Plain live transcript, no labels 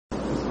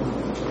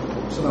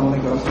السلام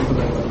عليكم ورحمة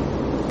الله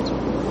وبركاته.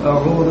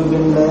 أعوذ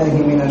بالله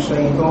من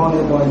الشيطان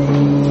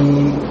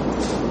الرجيم.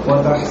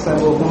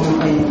 وتحسبهم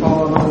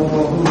أيقاظا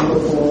وهم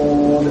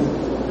رقود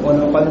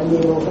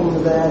ونقلبهم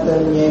ذات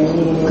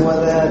اليمين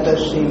وذات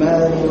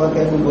الشمال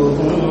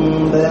وكلبهم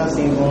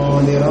باسط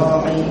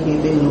ذراعيه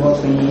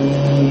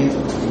بالوصيد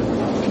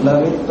لو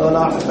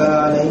اطلعت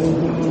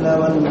عليهم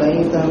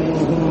لوليت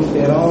منهم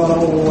فرارا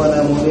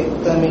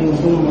ولملئت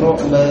منهم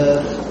رعبا.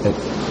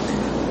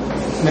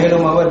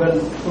 மேலும் அவர்கள்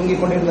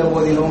தூங்கிக் கொண்டிருந்த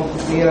போதிலும்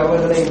நீர்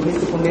அவர்களை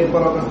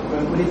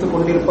விழித்துக்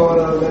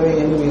கொண்டிருப்பவர்களே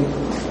எண்ணுவீர்.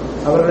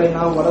 அவர்களை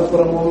நாம்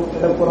வலப்புறமும்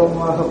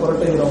இடப்புறமுமாக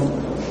புரட்டுகிறோம்.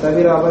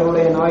 தவிர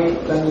அவர்களுடைய நாய்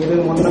தன் இரு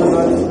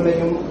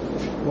முன்னங்கால்களையும்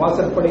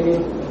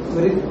வாசற்படியில்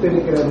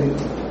விரித்திருக்கிறது.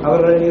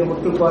 அவர்களை நீர்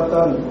முற்று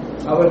பார்த்தால்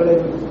அவர்களை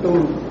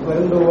விட்டும்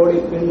வருந்து ஓடி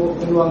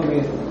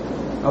பின்வாங்குவீர்.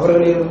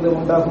 அவர்களிலிருந்து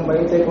உண்டாகும்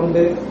பயத்தை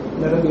கொண்டு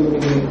நிரம்பி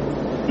விடுகிறேன்.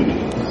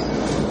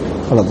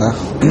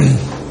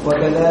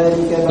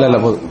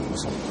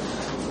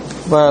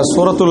 இப்போ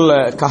சூரத்துல்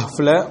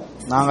கஹ்ஃப்ல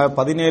நாங்கள்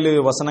 17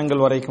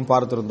 வசனங்கள் வரைக்கும்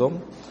பார்த்திருந்தோம்.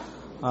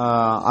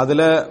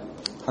 அதில்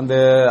அந்த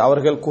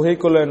அவர்கள்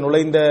குகைக்குள்ள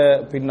நுழைந்த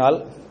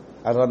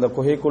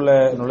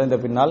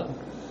பின்னால்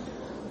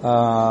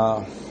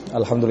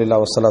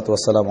அல்ஹம்துலில்லாஹ் வஸ்ஸலாத்து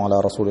வஸ்ஸலாமு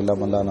அலா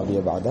ரசூலில்லாஹ் மல்லா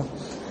நபிய பஅத.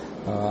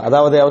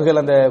 அதாவது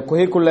அவர்கள் அந்த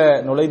குகைக்குள்ள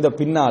நுழைந்த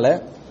பின்னால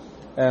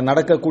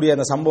நடக்கக்கூடிய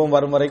அந்த சம்பவம்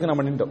வரும் வரைக்கும்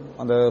நம்ம நின்றோம்.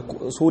 அந்த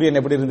சூரியன்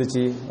எப்படி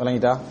இருந்துச்சு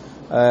விளங்கிட்டா,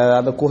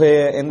 அந்த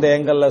குகையை எந்த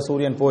ஏங்கல்ல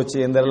சூரியன் போச்சு,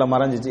 எந்த இடத்துல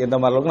மறைஞ்சிச்சு, எந்த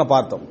மாதிரி அளவுக்கு நான்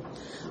பார்த்தோம்.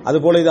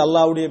 அதுபோல இது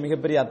அல்லாஹ்வுடைய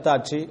மிகப்பெரிய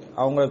அத்தாட்சி.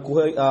 அவங்க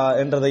குகை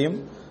என்றதையும்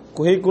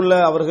குகைக்குள்ள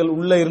அவர்கள்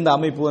உள்ள இருந்த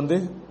அமைப்பு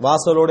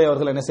வாசலோட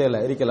அவர்கள் என்ன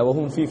செய்யல இருக்கல.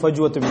 வஹும் ஃபீ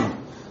ஃபஜ்வத்தின்,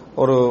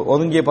 ஒரு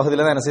ஒதுங்கிய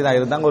பகுதியில் தான் என்ன செய்தா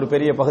இருந்தாங்க. ஒரு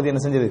பெரிய பகுதி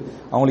என்ன செஞ்சது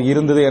அவங்களுக்கு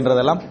இருந்தது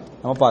என்றதெல்லாம்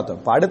நம்ம பார்த்தோம்.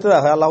 இப்போ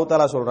அடுத்ததாக அல்லாஹ்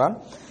தஆலா சொல்றான்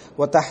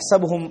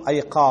வதஹ்சபுஹும்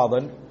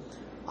ஐகாதன்.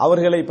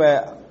 அவர்களை இப்ப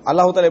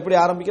அல்லாஹ் தஆலா எப்படி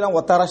ஆரம்பிக்கிறான்,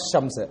 வதரஷ்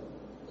ஷம்ஸ,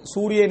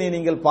 சூரியனை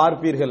நீங்கள்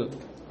பார்ப்பீர்கள்.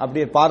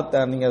 அப்படியே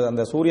நீங்க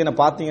அந்த சூரியனை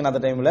பார்த்தீங்கன்னா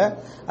அந்த டைம்ல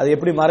அது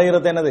எப்படி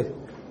மறைகிறது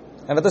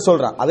என்னது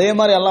சொல்றான். அதே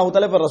மாதிரி அல்லாஹ்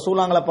தஆலா இப்ப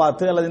ரசூலாங்களை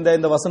பார்த்து அல்லது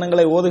இந்த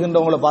வசனங்களை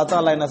ஓதுகின்றவங்களை பார்த்து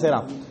அல்லாஹ் என்ன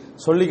செய்யறான்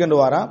சொல்லி கொண்டு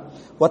வரான்.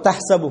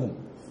 வதஹ்சபுஹும்,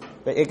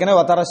 ஏற்கனவே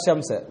வதரஷ்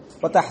ஷம்ஸ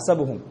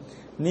வதஹ்சபுஹும்,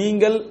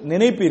 நீங்கள்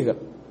நினைப்பீர்கள்,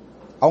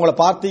 அவங்கள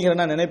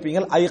பார்த்தீங்கன்னா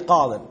நினைப்பீங்கள்.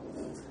 ஐகாதன்,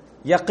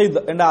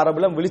 யகித் என்ற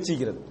அரபுல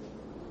விழிச்சிக்கிறது.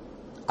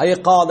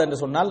 ஐகாத் என்று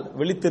சொன்னால்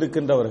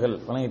விழித்திருக்கின்றவர்கள்.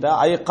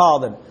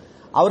 ஐகாதன்,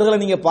 அவர்களை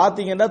நீங்க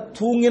பார்த்தீங்கன்னா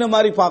தூங்கின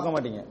மாதிரி பார்க்க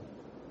மாட்டீங்க,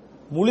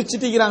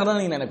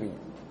 முழிச்சிட்டிருக்கிறாங்கன்னு நீங்க நினைப்பீங்க.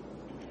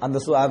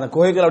 அந்த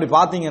குகைகள் அப்படி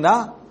பார்த்தீங்கன்னா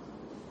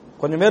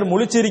கொஞ்சம் பேர்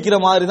முழிச்சிருக்கிற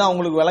மாதிரி தான்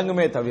உங்களுக்கு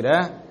விளங்குமே தவிர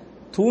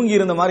தூங்கி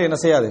இருந்த மாதிரி என்ன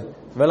செய்யாது,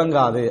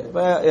 விளங்காது.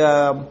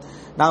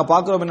 நாங்க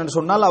பார்க்கிறோம் என்னன்னு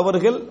சொன்னால்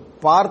அவர்கள்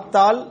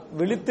பார்த்தால்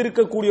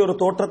விழித்திருக்கக்கூடிய ஒரு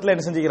தோற்றத்தில்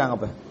என்ன செஞ்சுக்கிறாங்க,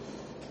 இப்ப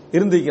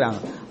இருந்திருக்கிறாங்க.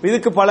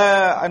 இதுக்கு பல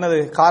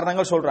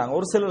காரணங்கள் சொல்றாங்க.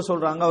 ஒரு சிலர்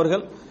சொல்றாங்க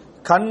அவர்கள்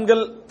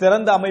கண்கள்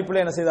திறந்த அமைப்பில்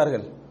என்ன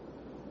செய்தார்கள்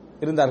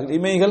இருந்தார்கள்,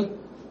 இமைகள்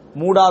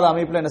மூடாத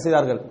அமைப்பில் என்ன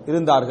செய்தார்கள்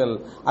இருந்தார்கள்,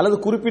 அல்லது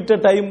குறிப்பிட்ட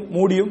டைம்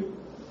மூடியும்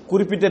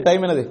குறிப்பிட்ட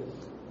டைம்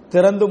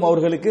திறந்தும்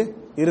அவர்களுக்கு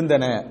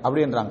இருந்தன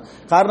அப்படின்றாங்க.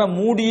 காரணம்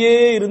மூடியே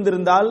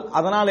இருந்திருந்தால்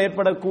அதனால்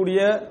ஏற்படக்கூடிய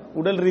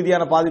உடல்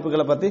ரீதியான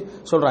பாதிப்புகளை பத்தி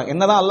சொல்றாங்க.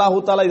 என்னதான் அல்லாஹ்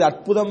தஆலா இது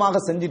அற்புதமாக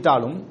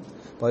செஞ்சிட்டாலும்,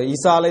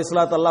 ஈசா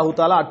அலைஹிஸ்ஸலாத்து அல்லாஹ்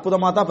தஆலா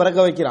அற்புதமா தான் பிறக்க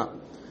வைக்கிறான்.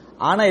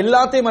 ஆனா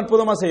எல்லாத்தையும்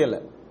அற்புதமா செய்யல.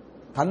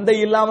 தந்தை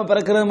இல்லாம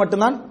பிறக்கிறது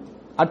மட்டும்தான்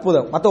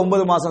அற்புதம். மற்ற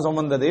 9 மாசம்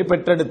சுமந்தது,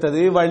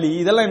 பெற்றெடுத்தது, வழி,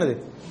 இதெல்லாம்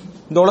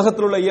இந்த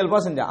உலகத்தில் உள்ள இயல்பா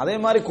செஞ்சா. அதே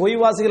மாதிரி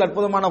கொய்வாசிகள்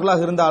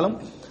அற்புதமானவர்களாக இருந்தாலும்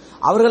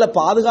அவர்களை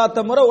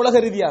பாதுகாத்த முறை உலக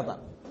ரீதியாக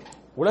தான்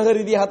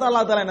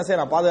அல்லாஹ் தஆலா என்ன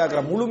செய்யறான்,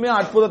 பாதுகாக்கிறான். முழுமையா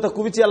அற்புதத்தை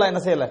குவிச்சு எல்லாம்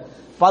என்ன செய்யல,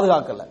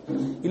 பாதுகாக்கல.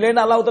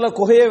 இல்லைன்னா அல்லாஹ் தஆலா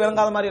குகையே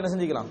விளங்காத மாதிரி என்ன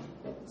செஞ்சிருக்கலாம்.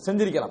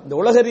 இந்த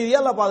உலக ரீதியா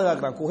அல்லாஹ்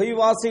பாதுகாக்கிறான்.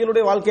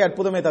 குகைவாசிகளுடைய வாழ்க்கை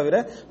அற்புதமே தவிர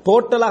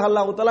டோட்டலாக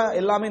அல்லாஹ் தஆலா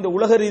எல்லாமே இந்த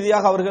உலக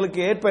ரீதியாக அவர்களுக்கு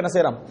ஏற்ப என்ன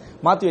செய்யறான்,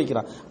 மாத்தி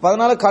வைக்கிறான்.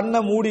 அதனால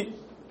கண்ணை மூடி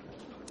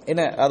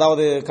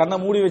அதாவது கண்ணை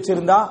மூடி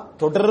வச்சிருந்தா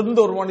தொடர்ந்து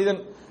ஒரு மனிதன்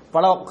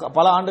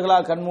பல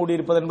ஆண்டுகளாக கண் மூடி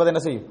இருப்பது என்பது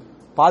என்ன செய்யும்,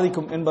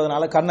 பாதிக்கும்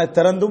என்பதனால கண்ணை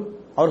திறந்தும்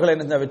அவர்களை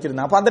என்ன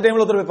வச்சிருந்தாங்க. அப்ப அந்த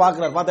டைம்ல ஒருத்தர் போய்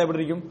பார்க்கிறார், பார்த்தா எப்படி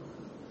இருக்கும்,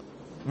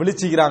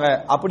 விழிச்சிக்கிறாங்க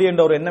அப்படி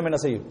என்ற ஒரு எண்ணம் என்ன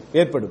செய்யும்,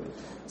 ஏற்படும்.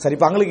 சரி,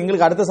 இப்ப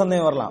எங்களுக்கு அடுத்த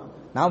சந்தேகம் வரலாம்.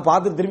 நாம்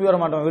பார்த்து திரும்பி வர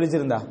மாட்டோம்,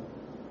 விழிச்சிருந்தா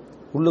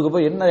உள்ளுக்கு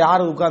போய் என்ன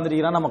யாரு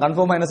உட்கார்ந்துருக்கிறான் நம்ம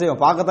கன்ஃபார்மா என்ன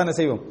செய்வோம், பார்க்கத்தானே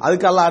செய்வோம்.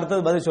 அதுக்கு அல்லாஹ்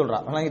அடுத்தது பதில்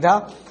சொல்றான்.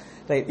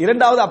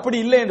 இரண்டாவது அப்படி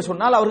இல்லை என்று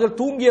சொன்னால் அவர்கள்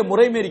தூங்கிய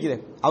முறைமை இருக்குது.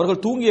 அவர்கள்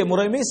தூங்கிய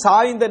முறைமை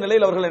சாய்ந்த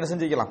நிலையில் அவர்கள் என்ன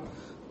செஞ்சிருக்கலாம்,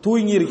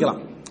 தூங்கி இருக்கலாம்.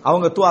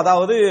 அவங்க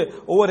அதாவது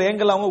ஒவ்வொரு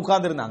ஏங்கல் அவங்க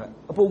உட்கார்ந்து இருந்தாங்க.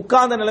 அப்ப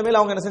உட்கார்ந்த நிலைமையில்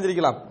அவங்க என்ன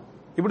செஞ்சிருக்கலாம்,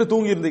 இப்படி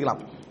தூங்கி இருந்துக்கலாம்.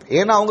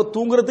 ஏன்னா அவங்க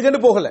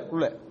தூங்குறதுக்கு போகல,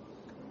 உள்ள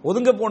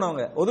ஒதுங்க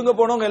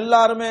போனவங்க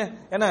எல்லாருமே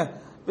என்ன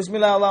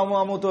பிஸ்மில்லாஹ் அல்லாஹு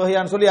அமூது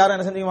வஹியான்னு சொல்லி யாரும்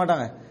என்ன செஞ்சிக்க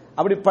மாட்டாங்க,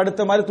 அப்படி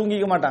படுத்த மாதிரி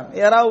தூங்கிக்க மாட்டாங்க.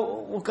 யாராவது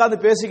உட்கார்ந்து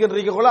பேசிக்கிட்டு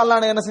இருக்க கூட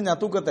அல்லாஹ் என்ன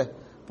செஞ்சான், தூக்கத்தை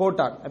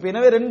போட்டான். அப்ப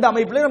எனவே ரெண்டு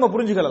அமைப்புல நம்ம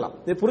புரிஞ்சுக்கலாம்.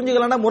 இது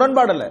புரிஞ்சுக்கலாம்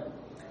முரண்பாடு இல்ல.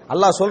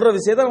 அல்லாஹ் சொல்ற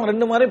விஷயத்தை அவங்க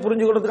ரெண்டு மாதிரி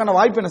புரிஞ்சுக்கிறதுக்கான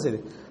வாய்ப்பு என்ன செய்யுது,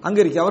 அங்க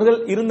இருக்கு. அவர்கள்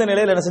இருந்த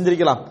நிலையில என்ன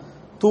செஞ்சிருக்கலாம்,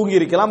 தூங்கி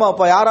இருக்கலாம்.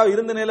 அப்ப யாராவது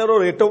இருந்த நிலையில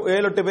ஒரு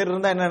 7-8 பேர்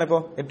இருந்தா என்ன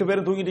நினைப்போம், 8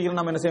 பேரும் தூங்கிட்டு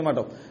நம்ம என்ன செய்ய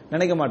மாட்டோம்,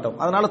 நினைக்க மாட்டோம்.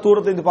 அதனால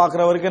தூரத்தை இருந்து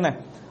பாக்குறவருக்கு என்ன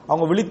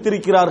அவங்க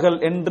விழித்திருக்கிறார்கள்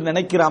என்று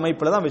நினைக்கிற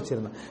அமைப்புல தான்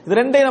வச்சிருந்தேன். இது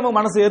ரெண்டையும் நம்ம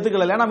மனசு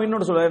ஏத்துக்கல. நம்ம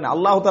இன்னொன்று சொல்றேன்,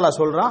 அல்லாஹ் தஆலா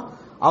சொல்றான்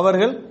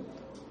அவர்கள்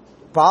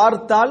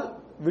பார்த்தால்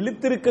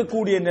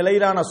விழித்திருக்கக்கூடிய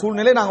நிலையிலான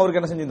சூழ்நிலை நாங்க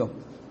அவருக்கு என்ன செஞ்சிருந்தோம்,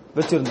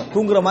 வச்சிருந்தோம்.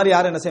 தூங்குற மாதிரி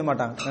யாரும் என்ன செய்ய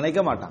மாட்டாங்க,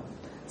 நினைக்க மாட்டாங்க.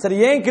 சரி,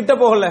 ஏன் கிட்ட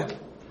போகல,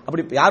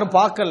 அப்படி யாரும்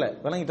பார்க்கல,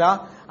 விளங்கிட்டா.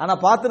 ஆனா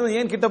பார்த்துருந்து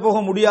ஏன் கிட்ட போக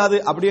முடியாது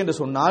அப்படி என்று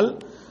சொன்னால்,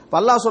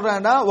 அல்லாஹ்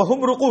சொல்றான்டா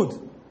வஹும் ருகூத்,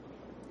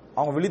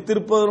 அவங்க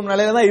விழித்திருப்பதும்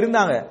நிலையில தான்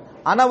இருந்தாங்க.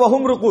 ஆனா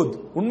வஹும் ருகூத்,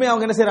 உண்மை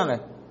அவங்க என்ன செய்யறாங்க,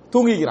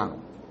 தூங்கிக்கிறாங்க.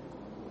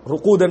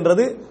 ருகூத்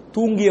என்றது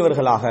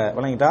தூங்கியவர்களாக,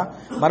 விளங்கிட்டா.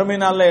 மறுமை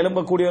நாள்ல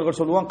எழும்பக்கூடியவர்கள்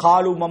சொல்லுவாங்க,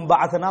 காலு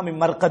மம்பஅதனா மின்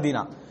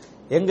மர்கதினா,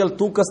 எங்கள்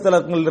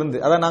தூக்கஸ்தலங்கள் இருந்து,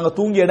 அதான் நாங்க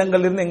தூங்கிய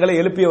இடங்கள்ல இருந்து எங்களை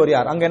எழுப்பியவர்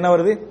யார், அங்க என்ன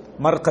வருது,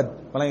 மர்கத்,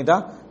 விளங்கிட்டா,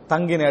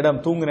 தங்கின இடம்,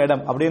 தூங்கின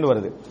இடம் அப்படின்னு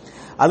வருது.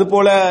 அது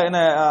போல என்ன,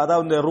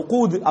 அதாவது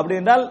ருகூத் அப்படி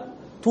என்றால்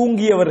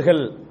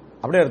தூங்கியவர்கள்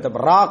அப்படியே அர்த்தம்.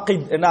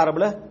 ராகித் என்ற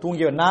அரபுல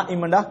தூங்கியவர்,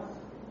 நாஇம்னா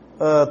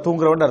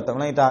தூங்குறவன் அர்த்தம்,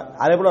 விளங்கிட்டா.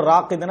 அதே போல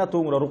ராகித்னா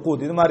தூங்குற,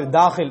 ருகூத். இது மாதிரி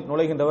தாஹில்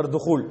நுழைகின்றவர்,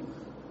 துஹூல்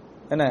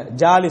என்ன,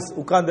 ஜாலிஸ்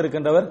உட்கார்ந்து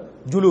இருக்கின்றவர்,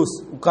 ஜுலூஸ்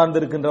உட்கார்ந்து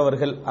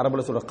இருக்கின்றவர்கள்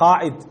அரபுல சொல்ற,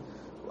 காயித்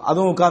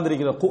அதுவும் உட்கார்ந்து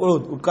இருக்கிற,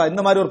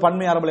 இந்த மாதிரி ஒரு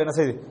பன்மை அரபுல என்ன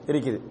செய்து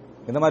இருக்குது,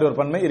 இந்த மாதிரி ஒரு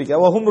பன்மை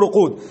இருக்கிறது. வஹும்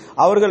ருகூத்,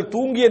 அவர்கள்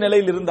தூங்கிய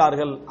நிலையில்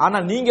இருந்தார்கள். ஆனா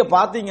நீங்க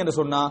பாத்தீங்கன்னு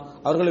சொன்னா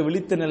அவர்களை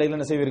விழித்த நிலையில்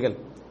என்ன செய்வீர்கள்,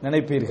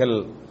 நினைப்பீர்கள்.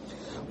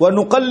 வ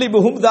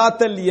நுகல்லிபுஹும்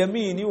தாத்தல்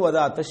யமீனி வ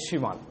தாத்தல்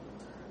ஷிமால்.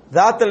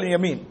 தாத்தல்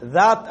யமீன்,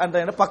 தாத்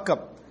என்ற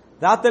பக்கம்,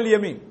 தாத்தல்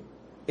யமீன்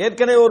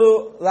ஏற்கனவே ஒரு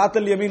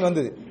தாத்தல் யமீன்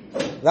வந்தது,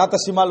 தாத்த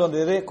ஷிமால்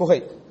வந்தது குகை.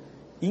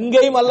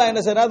 இங்கேயும் அல்லாஹ்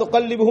என்ன செய்யறார்,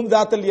 நுகல்லிபுஹும்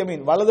தாத்தல்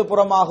யமீன், வலது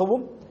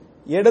புறமாகவும்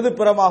இடது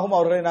புறமாகவும்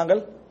அவர்களை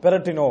நாங்கள்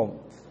பிரட்டினோம்.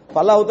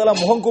 அல்லாஹ் தஆலா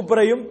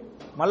முகங்குப்புறையும்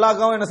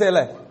மல்லாக்காவும் என்ன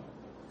செய்யல,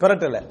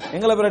 பிரட்டல.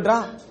 எங்களை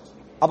பிரட்டான்.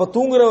 அப்ப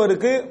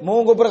தூங்குறவருக்கு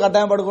முகங்குப்புற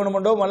கட்டாயம்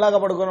படுக்கணும்டோ மல்லாக்க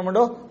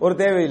படுக்கணும்டோ ஒரு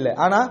தேவையில்லை.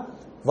 ஆனா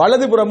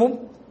வலது புறமும்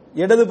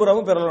இடது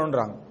புறமும்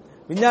பெறலன்றாங்க.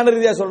 விஞ்ஞான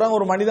ரீதியா சொல்றாங்க,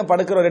 ஒரு மனிதன்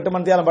படுக்கிற 8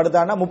 மணி நேரம்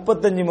படுத்தானா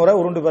 35 முறை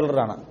உருண்டு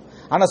பெறறானா.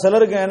 ஆனா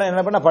சிலருக்கு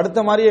என்ன பண்ண, படுத்த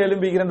மாதிரியே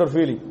எலும்பிக்கிறேன் ஒரு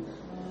ஃபீலிங்,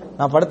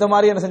 நான் படுத்த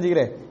மாதிரி என்ன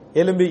செஞ்சுக்கிறேன்,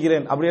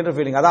 எலும்பிக்கிறேன் அப்படின்ற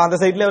ஃபீலிங். அதான் அந்த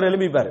சைட்ல அவர்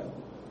எலும்பிப்பாரு,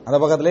 அந்த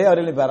பக்கத்திலேயே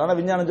அவர் எழுப்பார். ஆனா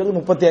விஞ்ஞானம் சொல்லி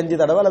 35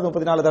 தடவை அல்லது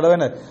 34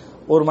 தடவை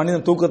ஒரு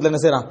மனிதன் தூக்கத்தில்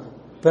என்ன செய்யறான்,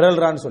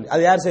 பிறல்றான்னு சொல்லி.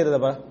 அது யார்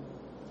செய்யறதப்பா,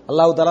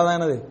 அல்லாஹ் தஆலா தான்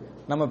என்னது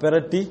நம்ம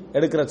பிரட்டி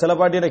எடுக்கிற. சில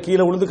பாட்டியிட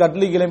கீழே விழுந்து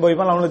கட்லி கிளம்பி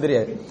போய்ப்பான், அவனுக்கு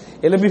தெரியாது.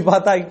 எலும்பி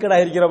பார்த்தா இக்கடா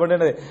இருக்கிற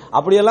பண்ணது,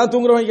 அப்படியெல்லாம்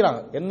தூங்குற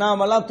வைக்கிறாங்க.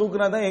 என்னாமெல்லாம்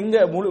தூக்குனாதான்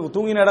எங்க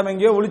தூங்கின இடம்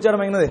எங்கேயோ, ஒளிச்ச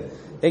இடம் எங்கனது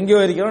எங்கேயோ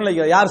இருக்கிறோம்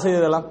நினைக்கிற. யார்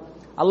செய்ததெல்லாம்,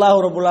 அல்லாஹ்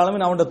ரப்பல்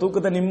ஆலமீன் அவனோட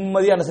தூக்கத்தை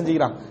நிம்மதியா என்ன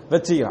செஞ்சுக்கிறான்,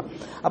 வச்சுக்கிறான்.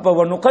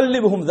 அப்ப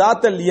நுகல்லிபுஹும்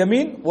தாத்தல்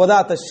யமீன் வ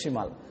தாத்தல்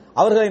ஷிமால்,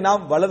 அவர்களை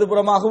நாம்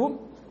வலதுபுறமாகவும்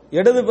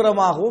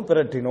இடதுபுறமாகவும்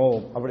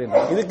பிரட்டினோம் அப்படின்ற.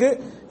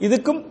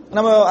 இதுக்கும்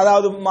நம்ம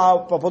அதாவது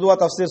பொதுவா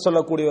தஃசீர்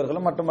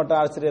சொல்லக்கூடியவர்களும் மற்ற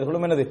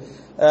ஆசிரியர்களும் என்னது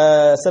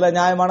சில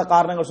நியாயமான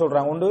காரணங்கள்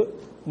சொல்றாங்க. ஒன்று,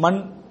 மண்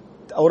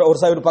ஒரு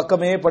சைடு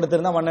பக்கமே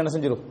படுத்திருந்தா மண் என்ன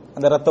செஞ்சிடும்,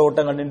 அந்த ரத்த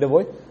ஓட்டங்கள் நின்று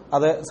போய்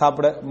அதை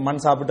சாப்பிட மண்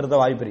சாப்பிட்டு இருந்த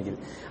வாய்ப்பு இருக்குது.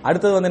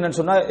 அடுத்தது என்னன்னு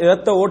சொன்னா,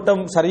 ரத்த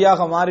ஓட்டம்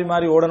சரியாக மாறி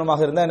மாறி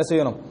ஓடனமாக இருந்தா என்ன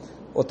செய்யணும்,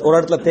 ஒரு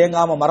இடத்துல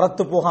தேங்காம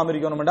மரத்து போகாம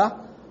இருக்கணும்டா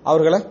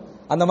அவர்களை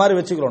அந்த மாதிரி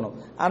வச்சுக்கணும்.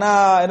 ஆனா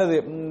என்னது,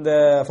 இந்த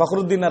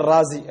ஃபக்ருத்தீன்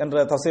ராசி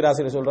என்ற தஃசீர்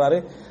ஆசிரியர் சொல்றாரு,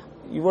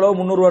 இவ்வளவு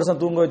 300 வருஷம்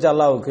தூங்க வச்ச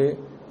அல்லாவுக்கு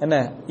என்ன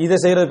இதை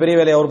செய்யறது பெரிய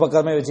வேலையா, ஒரு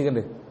பக்கமே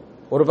வச்சுக்கிண்டு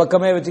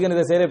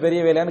இதை செய்யற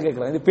பெரிய வேலையான்னு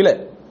கேட்கலாம். இது பிழை.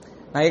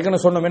 நான்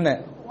ஏற்கனவே சொன்னோம், என்ன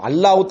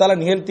அல்லாஹ் தஆலா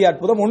நிகழ்த்திய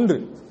அற்புதம் ஒன்று,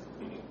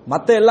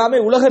 மத்த எல்லாமே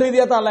உலக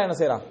ரீதியா தான் அல்லாஹ் என்ன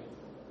செய்யறான்,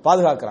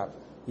 பாதுகாக்கிறான்.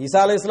 ஈசா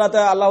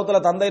அலைஹிஸ்ஸலாத்தை அல்லாஹ்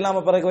தஆலா தந்தை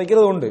இல்லாம பிறகு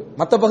வைக்கிறது உண்டு,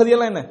 மத்த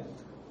பகுதியெல்லாம் என்ன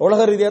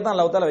உலக ரீதியா தான்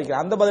அல்லாஹ் தஆலா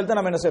வைக்கிறான். அந்த பதில் தான்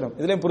நம்ம என்ன செய்யணும்,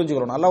 இதுலயும்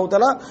புரிஞ்சுக்கிறோம். அல்லாஹ்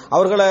தஆலா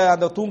அவர்களை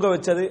அந்த தூங்க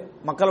வச்சது,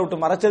 மக்களை விட்டு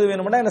மறைச்சது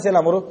வேணும்னா என்ன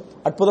செய்யலாம், ஒரு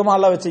அற்புதமா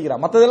அல்லாஹ்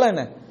வச்சுக்கிறான். மத்ததெல்லாம்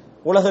என்ன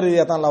உலக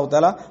ரீதியா தான் அல்லாஹ்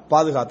தஆலா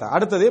பாதுகாத்தான்.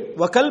 அடுத்தது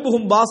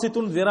வகல்புஹும்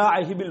பாசித்துன்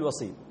ذراعه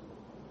بالوصيد,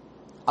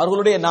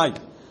 அவர்களுடைய நாய்.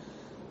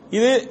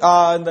 இது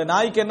இந்த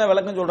நாய்க்கு என்ன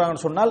விளக்கம்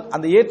சொல்றாங்கன்னு சொன்னால்,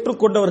 அந்த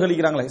ஏற்றுக்கொண்டவர்கள்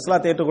இருக்கிறாங்களே,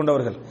 இஸ்லாத்தை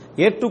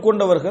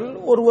ஏற்றுக்கொண்டவர்கள்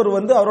ஒருவர்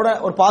அவரோட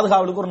ஒரு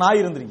பாதுகாவலுக்கு ஒரு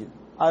நாய் இருந்திருக்கு,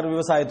 அவர்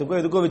விவசாயத்துக்கோ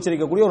எதுக்கோ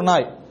வச்சிருக்கக்கூடிய ஒரு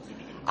நாய்.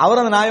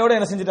 அவர் அந்த நாயோட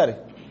என்ன செஞ்சிட்டாரு,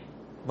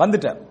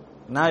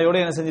 நாயோட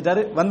என்ன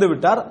செஞ்சிட்டாரு, வந்து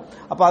விட்டார்.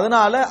 அப்ப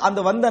அதனால அந்த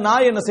வந்த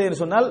நாய் என்ன செய்ய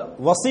சொன்னால்,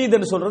 வசீத்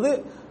என்று சொல்றது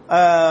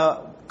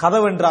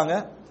கதவுன்றாங்க,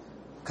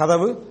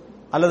 கதவு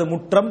அல்லது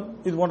முற்றம்,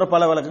 இது போன்ற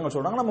பல விளக்கங்கள்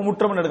சொல்றாங்க. நம்ம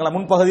முற்றம் எடுக்கலாம்.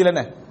 முன்பகுதியில்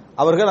என்ன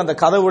அவர்கள் அந்த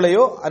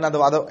கதவுலையோ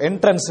அந்த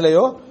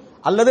என்ட்ரன்ஸ்லயோ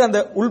அல்லது அந்த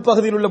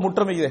உள்பகுதியில் உள்ள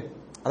முற்றம்,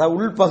 அதாவது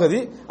உள்பகுதி,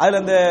 அதுல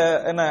அந்த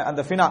என்ன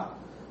அந்த ஃபினா,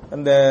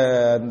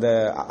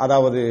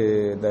 அதாவது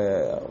இந்த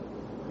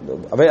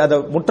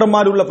முற்றம்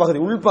மாதிரி உள்ள பகுதி,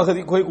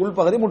 உள்பகுதி,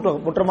 உள்பகுதி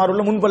முற்றம் மாதிரி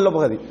உள்ள முன்பல்ல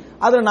பகுதி,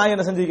 அதுல நாய்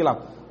என்ன செஞ்சிருக்கலாம்,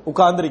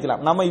 உட்கார்ந்து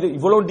இருக்கலாம். நம்ம இது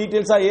இவ்வளவு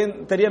டீடைல்ஸா ஏன்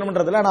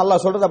தெரியணும்ன்றதுல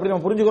அல்லாஹ் சொல்றது அப்படி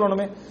நம்ம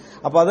புரிஞ்சுக்கிறோமே.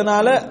 அப்ப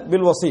அதனால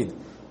பில்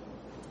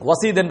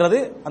வசீத் என்றது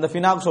அந்த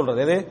ஃபினாக்கு சொல்றது,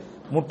 எது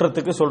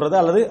முற்றத்துக்கு சொல்றது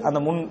அல்லது அந்த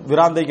முன்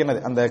விராந்தைக்கு என்னது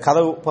அந்த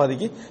கதவு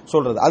பகுதிக்கு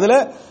சொல்றது. அதுல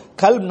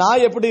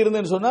நாய் எப்படி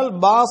இருந்ததுன்னு சொன்னால்,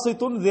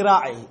 பாசித்துன்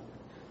ذراعه,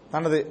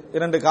 தனது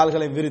 2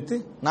 கால்களை விரித்து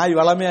நாய்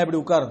வளமையா எப்படி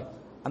உட்கார்ந்து,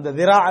 அந்த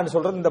ذراعன்னு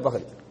சொல்றது இந்த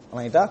பகுதி,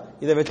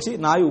 இதை வச்சு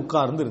நாய்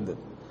உட்கார்ந்து இருந்தது.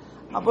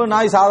 அப்போ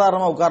நாய்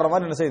சாதாரணமா உட்கார்ற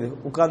மாதிரி என்ன செய்யுது,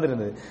 உட்கார்ந்து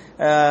இருந்தது.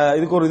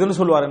 இதுக்கு ஒரு இதுன்னு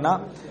சொல்லுவாருன்னா,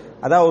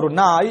 அதாவது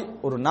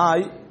ஒரு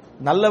நாய்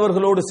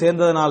நல்லவர்களோடு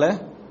சேர்ந்ததுனால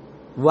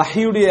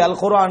வஹீயுடைய அல்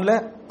குர்ஆன்ல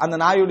அந்த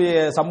நாயுடைய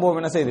சம்பவம்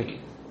என்ன செய்யுது,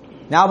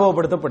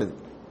 ஞாபகப்படுத்தப்படுது.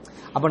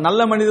 அப்ப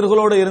நல்ல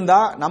மனிதர்களோடு இருந்தா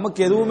நமக்கு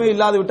எதுவுமே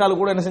இல்லாது விட்டாலும்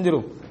கூட என்ன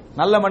செஞ்சிடும்,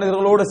 நல்ல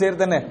மனிதர்களோடு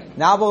சேர்த்து என்ன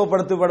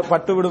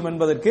ஞாபகப்படுத்தப்பட்டுவிடும்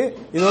என்பதற்கு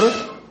இது ஒரு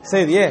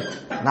செய்தியே.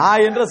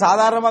 நாய் என்று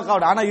சாதாரணமாக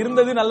காவல், ஆனா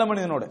இருந்தது நல்ல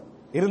மனிதனோடு.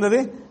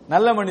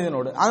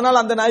 அதனால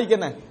அந்த நாய்க்கு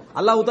என்ன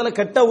அல்லாஹ் தஆலா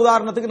கெட்ட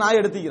உதாரணத்துக்கு நாய்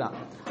எடுத்துக்கிறான்.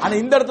 ஆனா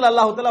இந்த இடத்துல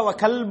அல்லாஹ் தஆலா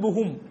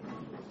வகல்புஹும்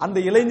அந்த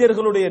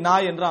இளைஞர்களுடைய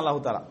நாய் என்று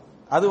அல்லாஹ் தஆலா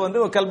அது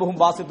வகல்புஹும்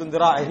பாசித்துன்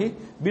திராஹி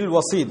பில்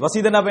வசீத்.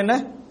 வசீத் என்ன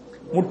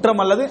முற்றம்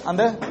அல்லது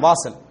அந்த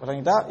வாசல்.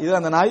 இது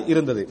அந்த நாய்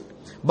இருந்தது.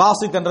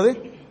 பாசித் என்றது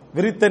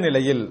விரித்த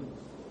நிலையில்.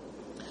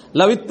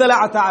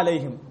 லவித்தலஅத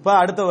அலைஹிம். இப்ப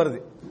அடுத்து வருது,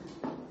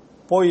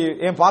 போய்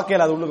ஏன்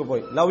பார்க்கல, அது உள்ளுக்கு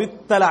போய்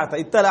லவித்தலஅத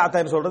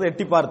இத்தலஅத சொல்றது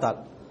எட்டி பார்த்தால்.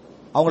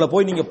 அவங்கள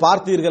போய் நீங்க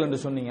பார்த்தீர்கள் என்று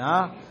சொன்னீங்க,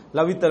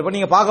 லவித்தல்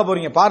நீங்க பார்க்க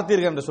போறீங்க,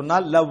 பார்த்தீர்கள் என்று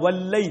சொன்னால்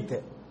லவல்லைத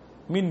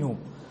மின்ஹும்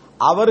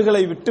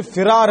அவர்களை விட்டு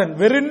ஃபிராரன்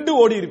வெறிண்டு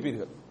ஓடி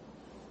இருப்பீர்கள்.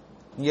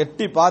 நீங்க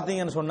எட்டி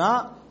பார்த்தீங்கன்னு சொன்னா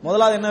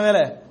முதலாவது என்ன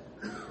வேலை,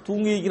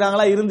 தூங்கி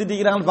இருக்கிறாங்களா இருந்துட்டு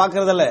இருக்கிறாங்கன்னு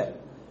பாக்குறதல்ல,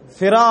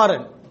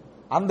 ஃபிராரன்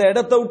அந்த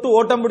இடத்தை விட்டு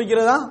ஓட்டம்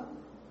பிடிக்கிறதா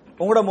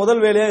உங்களோட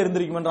முதல் வேலையா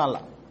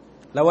இருந்திருக்குமென்றான்.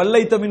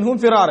 லவல்லைத மின்ஹும்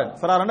ஃபிராரன்.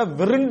 ஃபிராரன்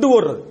வெறிண்டு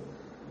ஓடுறது.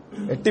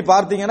 எட்டி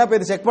பார்த்தீங்கன்னா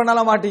போய் செக்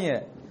பண்ணலாம் மாட்டீங்க,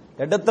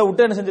 இடத்தை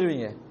விட்டு என்ன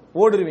செஞ்சிருவீங்க,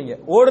 ஓடுருவீங்க.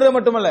 ஓடுறது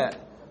மட்டுமல்ல,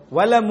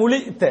 வல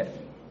முலித்த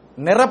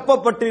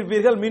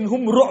நிரப்பப்பட்டிருப்பீர்கள்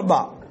மின்ஹும் ருஅபா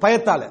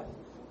பயத்தால.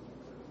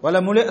 வல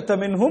முலித்த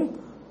மின்ஹும்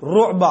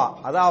ருஅபா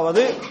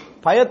அதாவது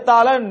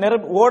பயத்தால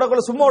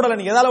ஓடக்குள்ள சும்மா ஓடல,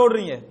 நீங்க எதால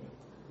ஓடுறீங்க,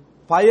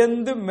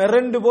 பயந்து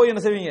மிரண்டு போய்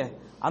என்ன செய்வீங்க,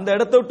 அந்த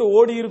இடத்தை விட்டு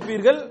ஓடி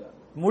இருப்பீர்கள்.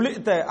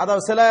 முலித்த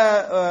அதாவது சில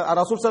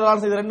ரசூல் ஸல்லல்லாஹு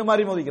அலைஹி வஸல்லம் ரெண்டு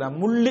மாதிரி மோதிக்கிறாங்க,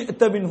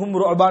 முல்லித்த மின்ஹும்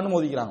ருஅபான்னு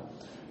மோதிக்கிறாங்க.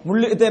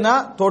 முல்லித்தனா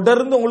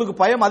தொடர்ந்து உங்களுக்கு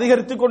பயம்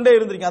அதிகரித்து கொண்டே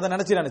இருந்திருக்கீங்க. அதை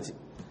நினைச்சு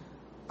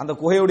அந்த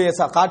குகையுடைய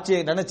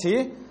காட்சியை நினைச்சு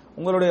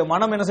உங்களுடைய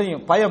மனம் என்ன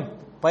செய்யும்,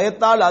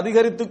 பயத்தால்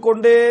அதிகரித்து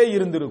கொண்டே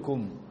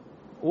இருந்திருக்கும்.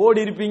 ஓடி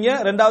இருப்பீங்க.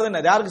 ரெண்டாவது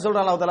என்ன, யாருக்கு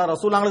சொல்றாங்க அல்லாஹ் தஆலா,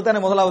 ரசூலுல்லாஹ்களுக்கு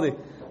தானே முதலாவது,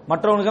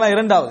 மற்றவங்களுக்கெல்லாம்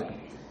இரண்டாவது.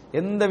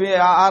 எந்த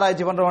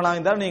ஆராய்ச்சி பண்றவனா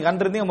இருந்தாலும் நீங்க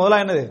கண்டிருந்தீங்க,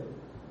 முதல்ல என்னது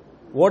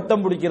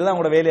ஓட்டம் பிடிக்கிறதா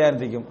உங்களோட வேலையா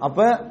இருந்திருக்கும். அப்ப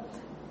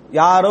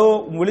யாரோ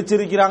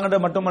விழிச்சிருக்கிறாங்கன்ற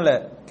மட்டுமல்ல,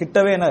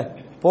 கிட்டவே என்ன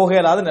போக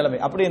இயலாத நிலைமை.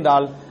 அப்படி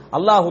என்றால்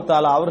அல்லாஹு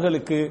தஆலா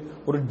அவர்களுக்கு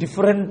ஒரு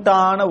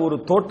டிஃபரெண்டான ஒரு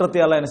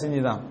தோற்றத்தை அல்லாஹ் என்ன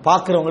செஞ்சுதான்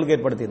பார்க்கிறவங்களுக்கு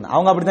ஏற்படுத்தி இருந்தாங்க.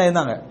 அவங்க அப்படித்தான்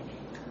இருந்தாங்க,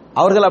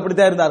 அவர்கள்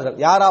அப்படித்தான் இருந்தார்கள்.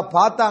 யாரா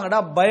பார்த்தாங்கடா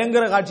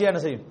பயங்கர காட்சியா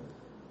என்ன செய்யும்,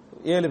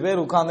 7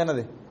 பேர் உட்கார்ந்து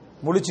என்னது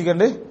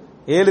முடிச்சுக்கண்டு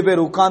 7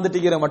 பேர்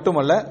உட்கார்ந்துட்டிக்கிற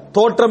மட்டுமல்ல,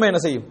 தோற்றமே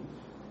என்ன செய்யும்,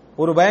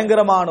 ஒரு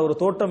பயங்கரமான ஒரு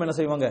தோற்றம் என்ன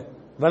செய்வாங்க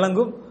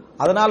விளங்கும்.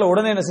 அதனால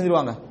உடனே என்ன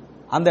செஞ்சிருவாங்க,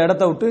 அந்த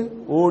இடத்தை விட்டு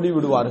ஓடி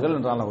விடுவார்கள்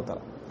என்றான் அல்லாஹு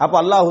தஆலா. அப்ப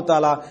அல்லாஹு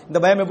தஆலா இந்த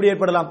பயம் எப்படி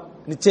ஏற்படலாம்,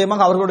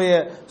 நிச்சயமாக அவர்களுடைய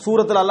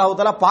சூரத்தில் அல்லாஹு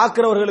தஆலா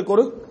பார்க்கிறவர்களுக்கு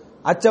ஒரு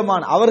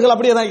அச்சமான, அவர்கள்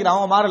அப்படியே தான் இருக்கிறாங்க,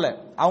 அவங்க மாறல,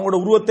 அவங்களோட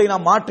உருவத்தை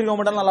நாம் மாற்றினோம்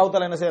என்றால் அல்லாஹு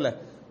தஆலா என்ன செய்யல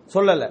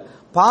சொல்லல.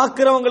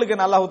 பார்க்கிறவங்களுக்கு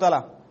அல்லாஹு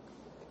தஆலா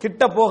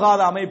கிட்ட போகாத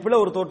அமைப்புல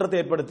ஒரு தோற்றத்தை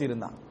ஏற்படுத்தி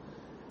இருந்தான்.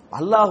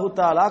 அல்லாஹு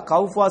தஆலா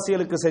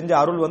கௌஃபாசிகளுக்கு செஞ்ச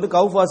அருள்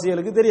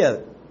கௌஃபாசிகளுக்கு தெரியாது.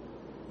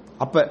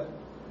 அப்ப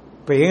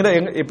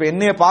இப்ப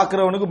என்னைய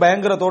பார்க்கிறவனுக்கு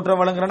பயங்கர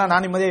தோற்றம் வழங்குறேன்னா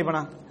நான் நிம்மதியா இப்ப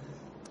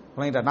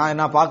நான்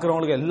என்ன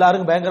பார்க்கிறவங்களுக்கு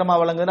எல்லாருக்கும் பயங்கரமா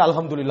வழங்குறேன்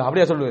அல்ஹம்துலில்லாஹ்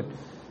அப்படியே சொல்லுவேன்.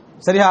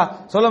 சரியா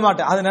சொல்ல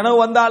மாட்டேன். அது நினைவு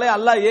வந்தாலே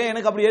அல்லாஹ் ஏன்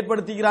எனக்கு அப்படி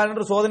ஏற்படுத்திக்கிறான்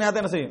என்று சோதனையா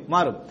தான் என்ன செய்யும்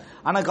மாறும்.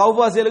 ஆனா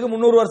கௌஃபாசிகளுக்கு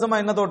 300 வருஷமா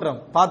என்ன தோற்றம்,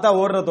 பார்த்தா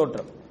ஓடுற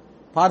தோற்றம்,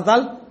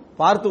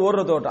 பார்த்து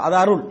ஓடுற தோற்றம், அது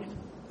அருள்.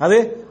 அது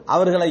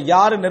அவர்களை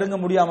யாரு நெருங்க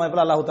முடியாம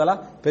அல்லாஹு தஆலா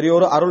பெரிய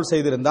ஒரு அருள்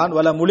செய்திருந்தான்.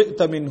 வல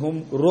முலித்த மின்ஹும்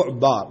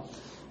ருஅபா.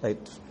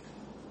 ரைட்.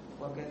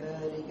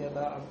 وكذلك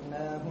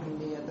بعثناهم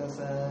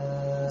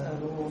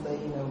ليتساءلوا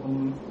بينهم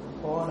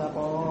قال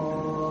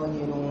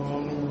قائل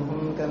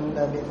منهم كم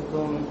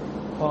لبثتم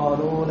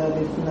قالوا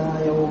لبثنا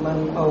يوما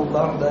أو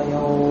بعض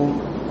يوم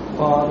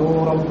قالوا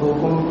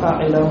ربكم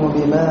أعلم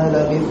بما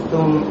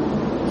لبثتم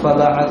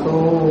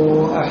فبعثوا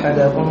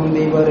أحدهم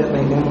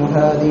بورقهم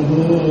هذه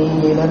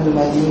إلى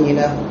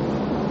المدينة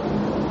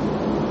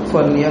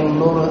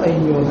فلينظر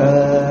أيها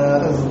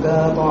أزكى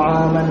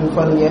طعاما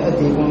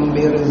فليأتكم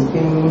برزق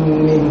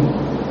منه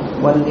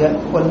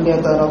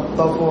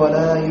وليتلطف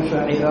ولا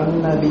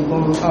يشعرن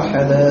بكم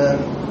أحدا.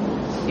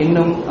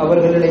 இன்னும்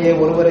அவர்களிடையே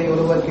ஒருவரை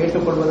ஒருவர்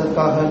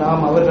கேட்டுக்கொள்வதற்காக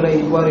நாம் அவர்களை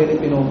இவ்வாறு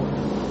எழுப்பினோம்.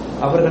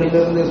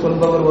 அவர்களிலிருந்து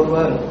சொல்பவர்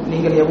ஒருவர்,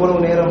 நீங்கள் எவ்வளவு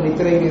நேரம்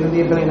நித்திரையில்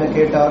இருந்தீர்கள் என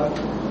கேட்டார்.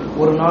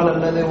 ஒரு நாள்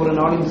அல்லது ஒரு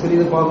நாளின்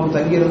சிறிது பாகம்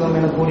தங்கியிருந்தோம்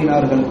என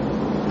கூறினார்கள்.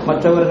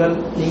 மற்றவர்கள்,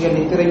 நீங்கள்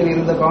நித்திரையில்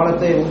இருந்த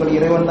காலத்தை உங்கள்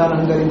இறைவன் தான்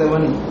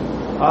நன்கறிந்தவன்.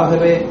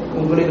 ஆகவே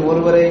உங்களில்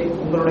ஒருவரை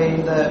உங்களுடைய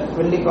இந்த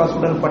வெள்ளி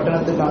காசுடன்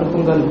பட்டணத்துக்கு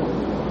அனுப்புங்கள்.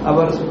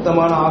 அவர்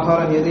சுத்தமான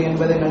ஆகாரம் எது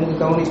என்பதை நன்கு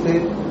கவனித்து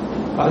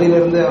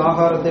அதிலிருந்து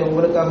ஆகாரத்தை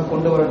உங்களுக்காக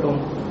கொண்டு வரட்டும்.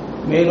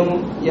 மேலும்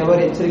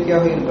அவர்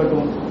எச்சரிக்கையாக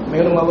இருக்கட்டும்.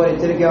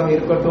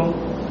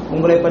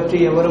 உங்களை பற்றி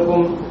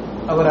எவருக்கும்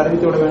அவர்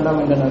அறிவித்துவிட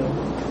வேண்டாம் என்றனர்.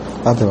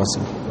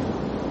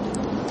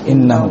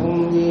 إنهم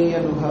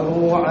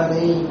يظهروا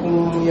عليكم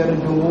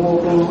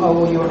يرجوكم أو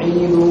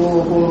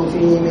يعيدوكم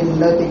في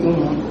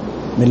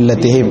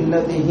ملتهم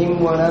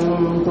ولن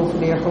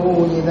تفلحوا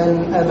إذا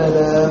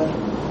أبدا.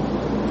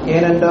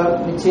 ஏனென்றால்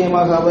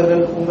நிச்சயமாக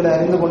அவர்கள் உங்களை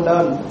அறிந்து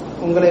கொண்டால்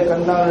உங்களை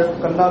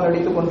கண்ணால்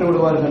அடித்து கொன்று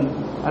விடுவார்கள்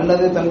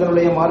அல்லது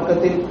தங்களுடைய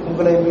மார்க்கத்தில்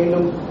உங்களை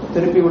மீண்டும்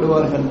திருப்பி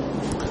விடுவார்கள்.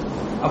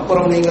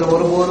 அப்புறம் நீங்கள்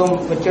ஒருபோதும்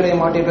வெற்றியடைய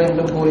மாட்டீர்கள்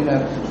என்றும்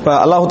கூறினார். இப்ப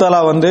அல்லாஹ்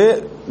தஆலா இந்த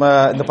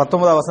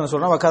 19வது வசனம்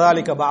சொல்றான்,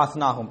 வகதாலிக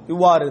பஅஸ்னாஹும்,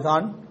 இவ்வாறு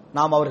தான்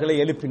நாம் அவர்களை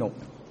எழுப்பினோம்.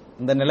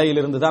 இந்த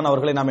நிலையிலிருந்து தான்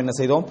அவர்களை நாம் என்ன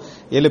செய்தோம்,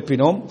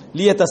 எழுப்பினோம்.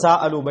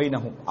 லியதஸாஅலு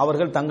பைனஹும்,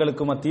 அவர்கள்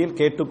தங்களுக்கு மத்தியில்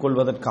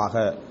கேட்டுக்கொள்வதற்காக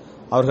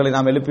அவர்களை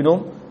நாம்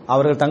எழுப்பினோம்,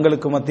 அவர்கள்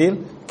தங்களுக்கு மத்தியில்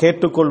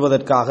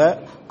கேட்டுக்கொள்வதற்காக.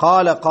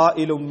 கால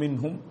காயிலும்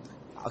மின்ஹும்,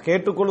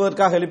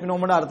 கேட்டுக்கொள்வதற்காக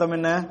எழுப்பினோம்னு அர்த்தம்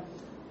என்ன?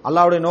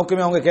 அல்லாஹ்வுடைய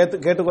நோக்கமே அவங்க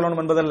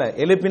கேட்டுக்கொள்ளணும் என்பதல்ல,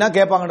 எழுப்பினா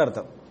கேட்பாங்கன்னு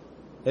அர்த்தம்.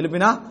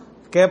 எழுப்பினா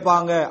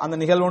கேட்பாங்க, அந்த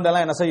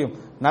நிகழ்வுண்டெல்லாம் என்ன செய்யும்,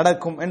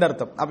 நடக்கும் என்ற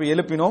அர்த்தம். அப்ப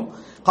எழுப்பினோம்.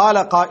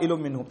 கால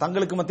காயிலும் மின்ஹும்,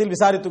 தங்களுக்கு மத்தியில்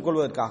விசாரித்துக்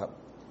கொள்வதற்காக.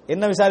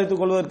 என்ன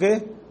விசாரித்துக் கொள்வதற்கு?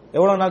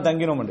 எவ்வளவு நாள்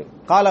தங்கினோம் என்று.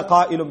 கால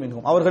காயிலும்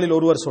மின்ஹும், அவர்களில்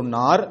ஒருவர்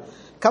சொன்னார்,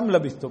 கம்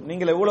லபிஸ்தும்,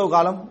 நீங்கள் எவ்வளவு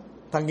காலம்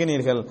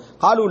தங்கினீர்கள்?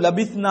 காலு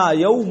லபிஸ்னா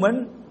யௌமன்,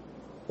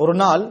 ஒரு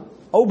நாள்,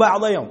 ஔ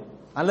பஅத யௌம்,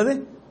 அல்லது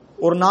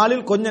ஒரு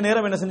நாளில் கொஞ்ச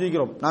நேரம் என்ன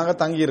செஞ்சிருக்கிறோம், நாங்கள்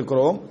தங்கி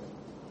இருக்கிறோம்.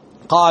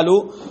 காலு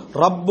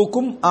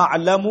ரப்புக்கும்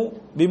அலமு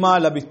பிமா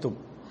லபிஸ்தும்,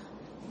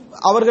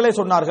 அவர்களே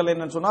சொன்னார்கள்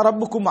என்னன்னு சொன்னா,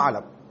 ரப்புக்கும்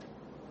அலம்,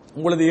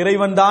 உங்களது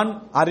இறைவன் தான்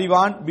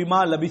அறிவான், பிமா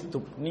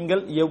லபிஸ்தும்,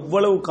 நீங்கள்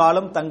எவ்வளவு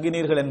காலம்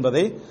தங்கினீர்கள்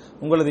என்பதை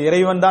உங்களது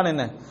இறைவன் தான்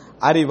என்ன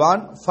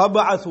அறிவான்.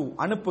 ஃபபஅசு,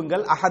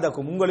 அனுப்புங்கள்,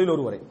 அஹதக்கும்,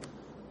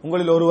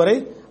 உங்களில் ஒருவரை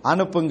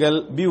அனுப்புங்கள்,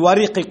 பி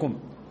வரிகிக்கும்,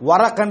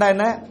 வரக்கண்டா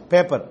என்ன,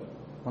 பேப்பர்,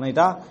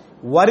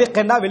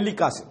 வரிகண்டா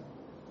வெள்ளிக்காசு,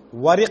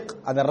 வரிக்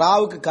அந்த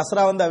ராவுக்கு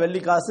கஸ்ரா வந்தா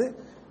வெள்ளிக்காசு,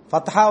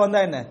 ஃபத்ஹா வந்தா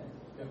என்ன,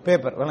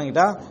 பேப்பர்,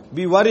 விளங்கிட்டா.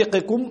 பி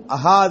வரிகிக்கும்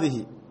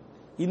அஹாதிஹி,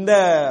 இந்த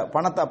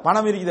பணத்தை,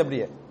 பணம் இருக்குது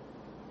அப்படியே,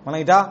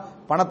 விளங்கிட்டா,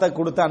 பணத்தை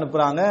கொடுத்து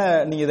அனுப்புறாங்க,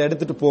 நீங்க இதை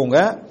எடுத்துட்டு போங்க.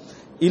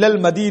 இலல்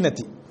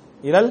மதீனதி,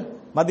 இலல்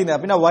மதீனா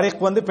அப்படின்னா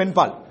வரிக் வந்து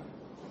பெண்பால்,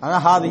 ஆனா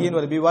ஹாதிஹின்னு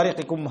வருது. பி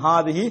வரிகிக்கும்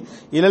ஹாதிஹி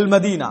இலல்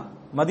மதீனா,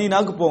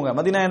 மதீனாவுக்கு போங்க.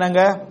 மதீனா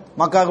என்னங்க,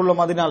 மக்காவுக்குள்ள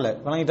மதீனா இல்ல,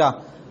 விளங்கிட்டா,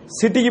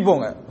 சிட்டிக்கு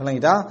போங்க,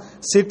 விளங்கிட்டா,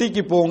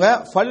 சிட்டிக்கு போங்க.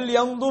 ஃபல்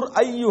யன்துர்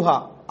ஐயுஹா,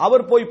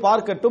 அவர் போய்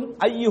பார்க்கட்டும்,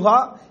 ஐயுஹா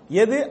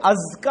எது,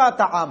 அஸ்கா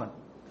தஆமன்,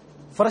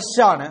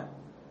 ஃப்ரெஷ்ஷான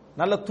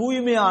நல்ல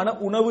தூய்மையான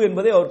உணவு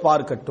என்பதை அவர்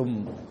பார்க்கட்டும்,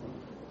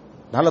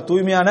 நல்ல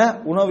தூய்மையான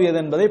உணவு எது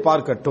என்பதை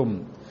பார்க்கட்டும்.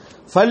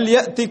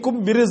 ஃபல்யஅதிகும்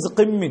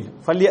பிரிஸ்கின் மின்,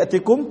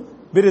 ஃபல்யஅதிகும்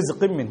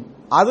பிரிஸ்கின் மின்,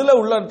 அதுல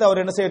உள்ளதை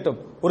அவர் என்ன செய்யட்டும்,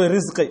 ஒரு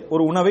ரிஸ்கை,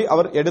 ஒரு உணவை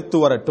அவர் எடுத்து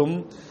வரட்டும்.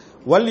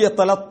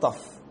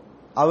 வல்யதலத்தஃப்,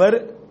 அவர்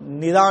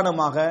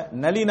நிதானமாக,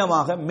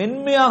 நளினமாக,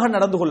 மென்மையாக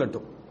நடந்து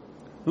கொள்ளட்டும்.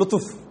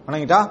 லுத்துஃப்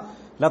வணங்கிட்டா,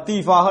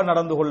 லத்தீஃபாக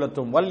நடந்து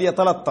கொள்ளட்டும்.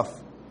 வல்யதலத்தஃப்,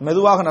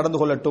 மெதுவாக நடந்து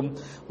கொள்ளட்டும்.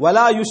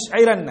 வலா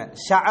யுஷ்ஐரன்ன,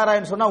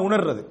 ஷஅரன்னு சொன்னா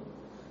உணர்றது,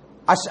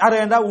 அஷ்அர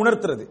என்றா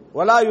உணர்த்துறது.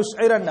 வலா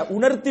யுஷ்ஐரன்ன,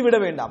 உணர்த்தி விட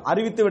வேண்டாம்,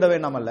 அறிவித்து விட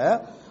வேண்டாம் அல்ல,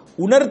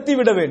 உணர்த்தி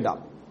விட வேண்டாம்.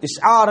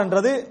 இஷ்ஆர்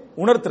என்றது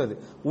உணர்த்துறது,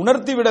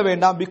 உணர்த்தி விட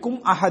வேண்டாம். பிக்கும்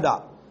அஹதா,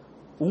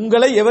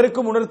 உங்களை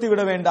எவருக்கும் உணர்த்தி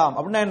விட வேண்டாம்.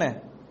 அப்படின்னா என்ன,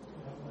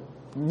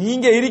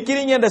 நீங்க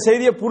இருக்கிறீங்க என்ற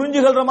செய்தியை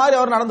புரிஞ்சுகொள்ற மாதிரி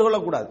அவர் நடந்து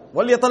கொள்ளக்கூடாது.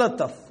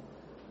 வல்யதலத்தஃப்,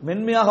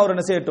 மென்மையாக அவர்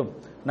என்ன செய்யட்டும்,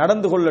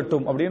 நடந்து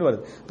கொள்ளட்டும் அப்படின்னு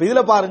வருது. இப்ப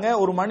இதுல பாருங்க,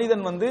 ஒரு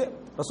மனிதன் வந்து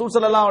ரசூல்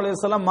ஸல்லல்லாஹு அலைஹி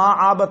வஸல்லம் மா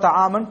ஆபத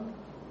ஆமன்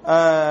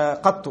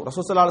கத்து,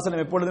 ரசூல் ஸல்லல்லாஹு அலைஹி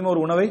வஸல்லம் எப்பொழுதுமே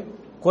ஒரு உணவை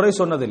குறை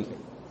சொன்னதில்லை.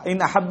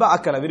 இன் அஹப்ப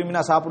அக்கல,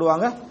 விரும்பினா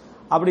சாப்பிடுவாங்க,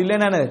 அப்படி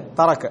இல்லைன்னு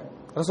தரக்க,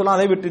 ரசூலுல்லாஹ்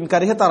அதை விட்டு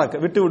கரிக தரக்க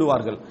விட்டு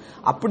விடுவார்கள்.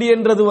 அப்படி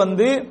என்றது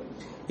வந்து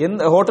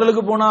எந்த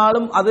ஹோட்டலுக்கு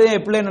போனாலும் அதே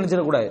எப்படி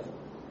நினைச்சிடக்கூடாது.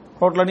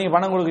 ஹோட்டலில் நீங்க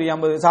பணம் கொடுக்குறீங்க,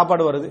 50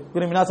 சாப்பாடு வருது,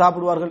 விரும்பினா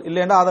சாப்பிடுவார்கள்,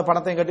 இல்லைன்னா அதை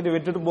பணத்தை கட்டிட்டு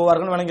விட்டுட்டு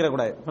போவார்கள்,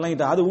 விளங்கிடக்கூடாது.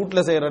 விளங்கிட்டா, அது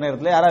வீட்டில் செய்யற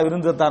நேரத்தில், யாராவது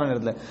விருந்து தர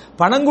நேரத்தில்,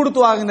 பணம்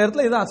கொடுத்து வாங்குற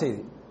நேரத்தில் இதுதான்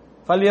செய்தி.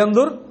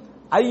 ஃபல்யன்துர்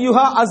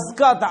ஐயுஹா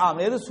அஸ்கா தஆம்,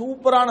 எது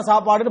சூப்பரான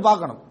சாப்பாடுன்னு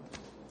பார்க்கணும்.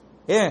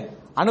 ஏன்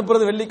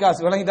அனுப்புறது வெள்ளிக்காசு,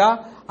 விளங்கிட்டா,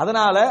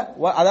 அதனால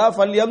அதாவது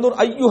ஃபல்யன்துர்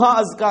ஐயுஹா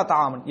அஸ்கா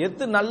தஆமன்,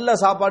 எது நல்ல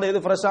சாப்பாடு, எது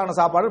ஃப்ரெஷ்ஷான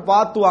சாப்பாடு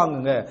பார்த்து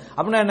வாங்குங்க.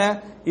 அப்படின்னா என்ன,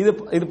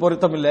 இது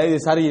பொருத்தம் இல்லை, இது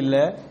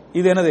சரியில்லை,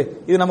 இது என்னது,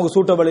 இது நமக்கு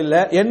சூட்டபிள் இல்ல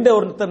எந்த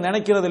ஒருத்தர்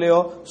நினைக்கிறதுலயோ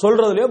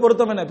சொல்றதுலயோ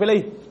பொருத்தம் என்ன, பிழை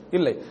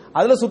இல்லை.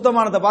 அதுல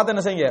சுத்தமானதை பார்த்து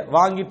என்ன செய்யுங்க,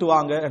 வாங்கிட்டு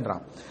வாங்க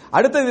என்றான்.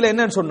 அடுத்த இதுல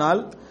என்னன்னு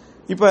சொன்னால்,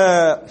 இப்ப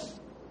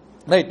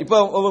ரைட், இப்ப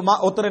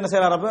ஒருத்தர் என்ன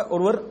செய்யறாரு, அப்ப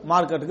ஒருவர்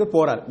மார்க்கெட்டுக்கு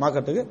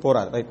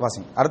போறாரு, ரைட்,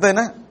 வாசிங்க. அடுத்து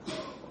என்ன,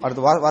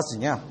 அடுத்து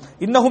வாசிங்க.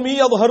 இன்னஹும்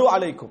யظஹரு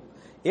அலைக்கும்,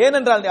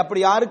 ஏனென்றால் அப்படி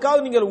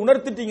யாருக்காவது நீங்கள்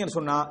உணர்த்திட்டீங்கன்னு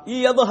சொன்னா,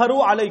 யظஹரு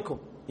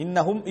அலைக்கும்,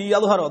 இன்னஹும்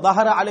யظஹரு,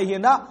 ظஹர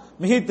அலைஹினா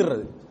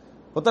மிகைத்திடுறது,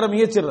 ஒருத்தரை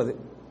மிகைச்சிடுறது,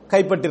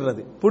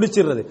 கைப்பற்றிடுறது,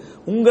 பிடிச்சிடுறது.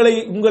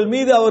 உங்கள்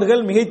மீது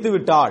அவர்கள் மிகைத்து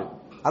விட்டால்,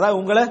 அதாவது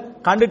உங்களை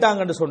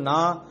கண்டுட்டாங்க என்று சொன்னா,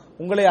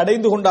 உங்களை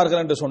அடைந்து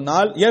கொண்டார்கள் என்று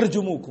சொன்னால்,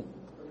 யர்ஜுமுக்கும்,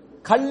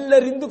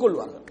 கல்லெறிந்து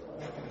கொள்வார்கள்.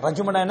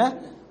 ரஜுமனா என்ன,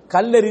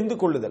 கல்லெறிந்து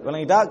கொள்ளுதல்,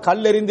 விளங்கிட்டா,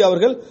 கல்லெறிந்து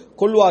அவர்கள்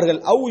கொள்வார்கள்.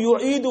 அவ்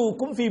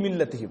யுஈதுக்கும் ஃபீ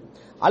மில்லத்திஹிம்,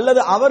 அல்லது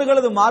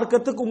அவர்களது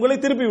மார்க்கத்துக்கு உங்களை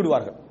திருப்பி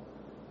விடுவார்கள்,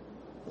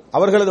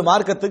 அவர்களது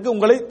மார்க்கத்துக்கு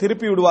உங்களை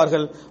திருப்பி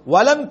விடுவார்கள்.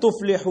 வலன்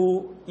துஃப்லிஹு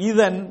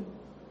இதன்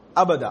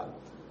அபதா,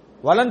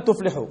 வலன்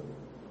துஃப்லிஹு,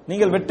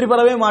 நீங்கள் வெற்றி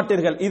பெறவே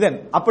மாட்டீர்கள். இதன்,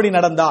 அப்படி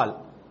நடந்தால்,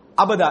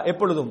 அபதா,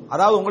 எப்பொழுதும்,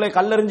 அதாவது உங்களை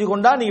கல்லெறிஞ்சு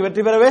கொண்டா நீங்க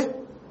வெற்றி பெறவே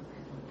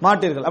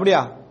மாட்டீர்கள்.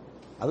 அப்படியா,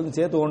 அதுக்கு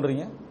சேர்த்து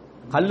ஓன்றீங்க.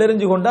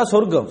 கல்லெறிஞ்சு கொண்டா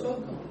சொர்க்கம்,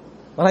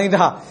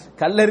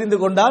 கல்லெறிந்து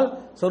கொண்டால்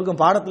சொர்க்கம்,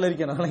 பாடத்தில்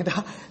இருக்கணும்.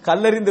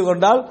 கல்லெறிந்து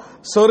கொண்டால்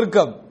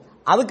சொர்க்கம்,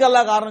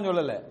 அதுக்கெல்லாம் காரணம்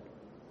சொல்லல.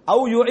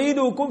 அவ்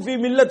யுஈதுக்கும் ஃபீ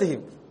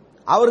மில்லத்திஹிம்,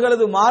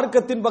 அவர்களது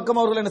மார்க்கத்தின் பக்கம்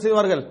அவர்கள் என்ன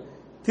செய்வார்கள்,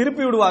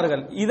 திருப்பி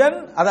விடுவார்கள். இதன்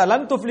அத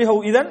லன் துஃப்லிஹு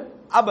இதன்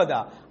அபதா,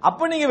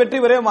 அப்ப நீங்க வெற்றி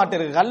பெறவே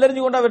மாட்டீர்கள்.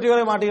 கல்லெறிஞ்சு கொண்டா வெற்றி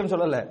பெறவே மாட்டீங்கன்னு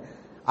சொல்லல.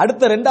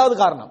 அடுத்த இரண்டாவது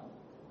காரணம்,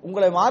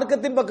 உங்களை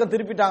மார்க்கத்தின் பக்கம்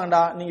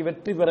திருப்பிட்டாங்கடா நீங்க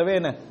வெற்றி பெறவே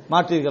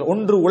மாட்டீர்கள்.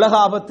 ஒன்று உலக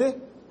ஆபத்து,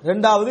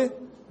 ரெண்டாவது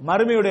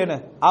மறுமையுடைய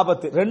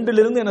ஆபத்து,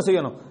 ரெண்டிலிருந்து என்ன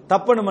செய்யணும்,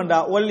 தப்பணும்டா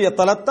ஒல்லிய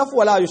தலத்தஃப்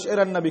வலா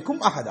யுஷ்இரன்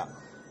நபிக்கும் அஹதா,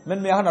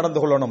 மென்மையாக நடந்து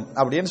கொள்ளணும்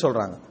அப்படின்னு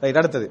சொல்றாங்க.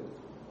 ரைட், அடுத்தது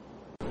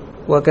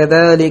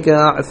وَكَذَلِكَ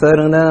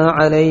أَعْثَرْنَا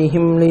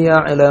عَلَيْهِمْ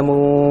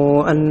لِيَعْلَمُوا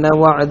أَنَّ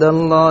وَعْدَ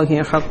اللَّهِ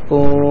حَقٌّ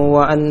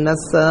وَأَنَّ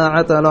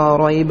السَّاعَةَ لَا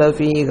رَيْبَ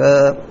فِيهَا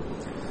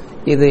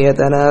إِذْ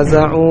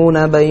يَتَنَازَعُونَ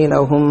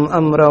بَيْنَهُمْ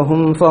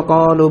أَمْرَهُمْ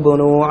فَقَالُوا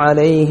ابْنُوا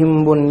عَلَيْهِمْ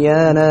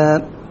بُنْيَانًا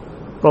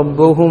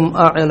رَبُّهُمْ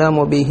أَعْلَمُ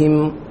بِهِمْ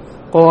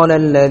قَالَ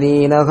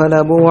الَّذِينَ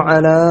غَلَبُوا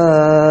عَلَى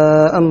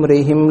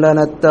أَمْرِهِمْ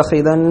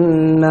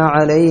لَنَتَّخِذَنَّ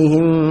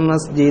عَلَيْهِمْ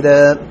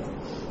مَسْجِدًا.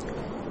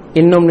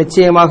 இன்னும்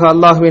நிச்சயமாக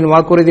அல்லாஹ்வின்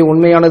வாக்குறுதி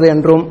உண்மையானது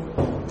என்றும்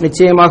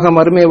நிச்சயமாக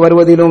மறுமை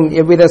வருவதிலும்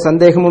எவ்வித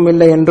சந்தேகமும்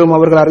இல்லை என்றும்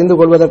அவர்கள் அறிந்து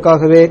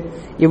கொள்வதற்காகவே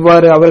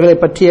இவ்வாறு அவர்களை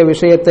பற்றிய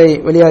விஷயத்தை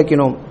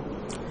வெளியாக்கினோம்.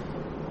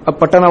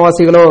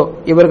 அப்பட்டணவாசிகளோ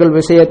இவர்கள்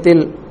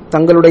விஷயத்தில்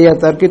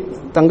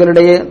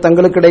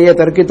தங்களுக்கிடையே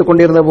தர்க்கித்துக்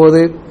கொண்டிருந்த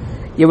போது,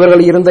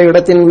 இவர்கள் இருந்த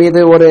இடத்தின்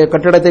மீது ஒரு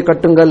கட்டடத்தை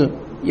கட்டுங்கள்,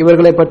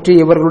 இவர்களை பற்றி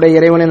இவர்களுடைய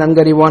இறைவனை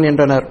நன்கறிவான்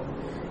என்றனர்.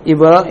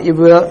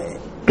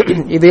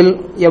 இதில்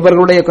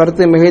எவர்களுடைய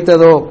கருத்து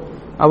மிகைத்ததோ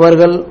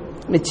அவர்கள்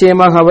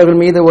நிச்சயமாக அவர்கள்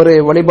மீது ஒரு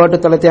வழிபாட்டு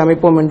தலத்தை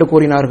அமைப்போம் என்று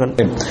கூறினார்கள்.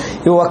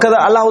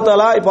 அல்லாஹ்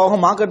தஆலா இப்ப அவங்க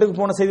மார்க்கெட்டுக்கு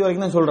போன செய்தி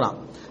வரைக்கும் தான் சொல்றான்.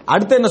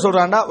 அடுத்து என்ன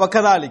சொல்றான்டா,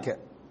 வகதாலிக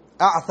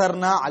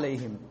அஸர்னா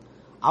அலைஹிம்,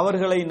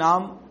 அவர்களை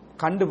நாம்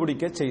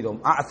கண்டுபிடிக்க செய்தோம்.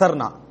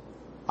 அஸர்னா,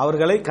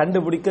 அவர்களை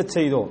கண்டுபிடிக்க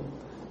செய்தோம்.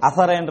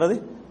 அஸர என்றது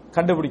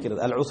கண்டுபிடிக்கிறது,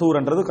 அல் உசூர்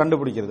என்றது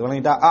கண்டுபிடிக்கிறது.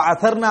 வணங்கிட்டா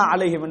அஸர்னா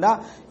அலைஹிம் என்றா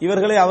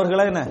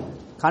அவர்களை என்ன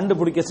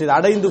கண்டுபிடிக்க செய்தோம்,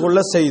 அடைந்து கொள்ள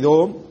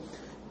செய்தோம்.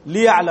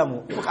 லியஅலமு,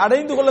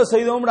 அடைந்து கொள்ள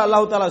செய்தோம்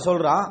அல்லாஹ் தஆலா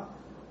சொல்றான்.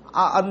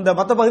 அந்த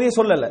மற்ற பகுதியை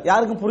சொல்லல,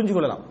 யாருக்கும் புரிஞ்சு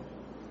கொள்ளலாம்,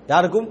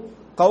 யாருக்கும்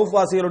கௌஃப்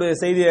வாசிகளுடைய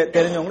செய்தியை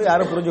தெரிஞ்சவங்க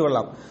யாரும் புரிஞ்சு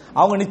கொள்ளலாம்.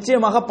 அவங்க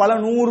நிச்சயமாக பல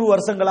 100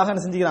 வருஷங்களாக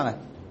என்ன செஞ்சுக்கிறாங்க,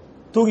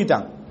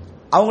 தூங்கிட்டாங்க,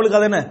 அவங்களுக்கு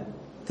அது என்ன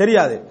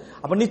தெரியாது.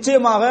 அப்ப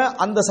நிச்சயமாக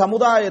அந்த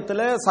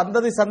சமுதாயத்தில்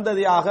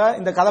சந்ததியாக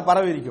இந்த கதை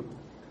பரவி இருக்கும்.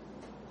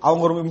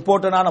 அவங்க ஒரு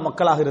இம்பார்ட்டன்டான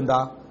மக்களாக இருந்தா,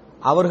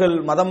 அவர்கள்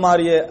மதம்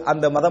மாறிய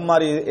அந்த மதம்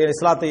மாறி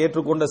இஸ்லாத்தை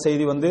ஏற்றுக்கொண்ட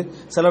செய்தி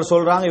சிலர்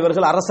சொல்றாங்க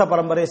இவர்கள் அரச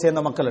பரம்பரையை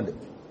சேர்ந்த மக்கள் என்று.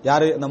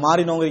 யாரு இந்த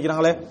மாறினவங்க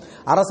இருக்கிறாங்களே,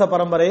 அரச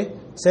பரம்பரை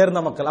சேர்ந்த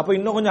மக்கள். அப்ப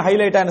இன்னும் கொஞ்சம்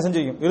ஹைலைட்டா என்ன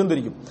செஞ்சிருக்கும்,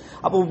 இருந்திருக்கும்.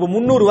 அப்ப இப்ப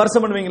 300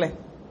 வருஷம் பண்ணுவீங்களே,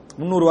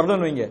 300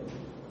 வருடம் வைங்க,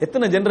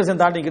 எத்தனை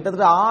ஜெனரேஷன் தாண்டி,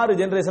 கிட்டத்தட்ட 6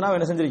 ஜெனரேஷனா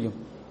என்ன செஞ்சிருக்கும்,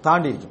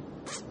 தாண்டி இருக்கும்.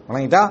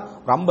 வணங்கிட்டா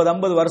ஒரு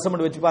 50 வருஷம்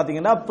வச்சு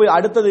பாத்தீங்கன்னா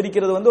அடுத்தது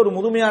இருக்கிறது ஒரு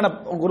முதுமையான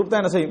குரூப்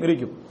தான் என்ன செய்யும்,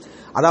 இருக்கும்.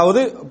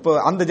 அதாவது இப்ப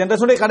அந்த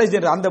ஜெனரேஷனுடைய கடைசி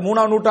ஜெனரேஷன், அந்த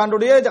 3ஆம்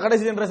நூற்றாண்டுடைய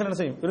கடைசி ஜெனரேஷன் என்ன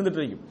செய்யும்,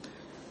 இருந்துட்டு இருக்கும்.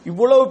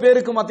 இவ்வளவு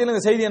பேருக்கு மத்தியில்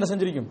இந்த செய்தி என்ன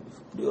செஞ்சிருக்கும்,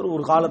 இப்படி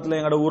ஒரு காலத்துல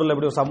எங்களோட ஊர்ல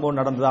இப்படி ஒரு சம்பவம்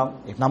நடந்ததா,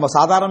 நம்ம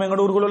சாதாரண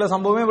எங்களோட ஊருக்குள்ள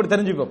சம்பவமே இப்படி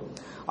தெரிஞ்சுப்போம்.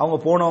 அவங்க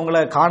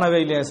போனவங்களை காணவே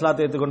இல்லையா,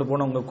 இஸ்லாத்தை ஏற்றுக்கொண்டு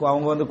போனவங்க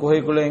அவங்க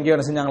குகைக்குள்ள எங்கேயோ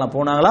என்ன செஞ்சாங்களாம்,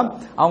 போனாங்களாம்,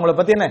 அவங்கள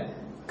பத்தி என்ன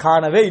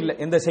காணவே இல்லை,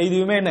 எந்த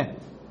செய்தியுமே என்ன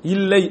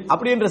இல்லை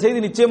அப்படின்ற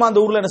செய்தி நிச்சயமா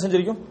அந்த ஊர்ல என்ன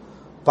செஞ்சிருக்கும்,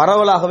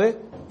 பரவலாகவே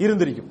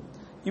இருந்திருக்கும்.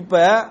 இப்ப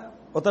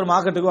ஒருத்தர்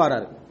மார்க்கெட்டுக்கு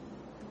வராரு,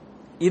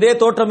 இதே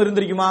தோற்றம்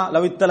இருந்திருக்குமா,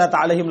 லவித்தல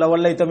தாலஹிம்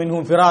லவல்லைத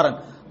மின்ஹும் ஃபிராரன்,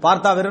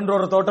 பார்த்தா வெறுன்ற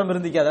ஒரு தோற்றம்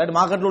இருந்திருக்காது,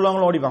 மார்க்கெட்ல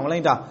உள்ளவங்களும் ஓடிப்பாங்க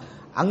இல்லைங்களா.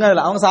 அங்க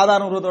அவங்க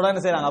சாதாரண உருவத்தோட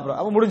என்ன செய்யறாங்க, அப்புறம்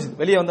அப்ப முடிஞ்சு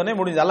வெளியே வந்தோடனே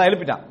முடிஞ்சு எல்லாம்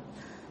எழுப்பிட்டான்.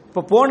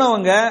 இப்ப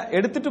போனவங்க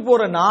எடுத்துட்டு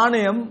போற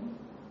நாணயம்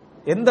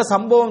எந்த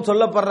சம்பவம்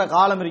சொல்லப்படுற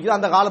காலம் இருக்குதோ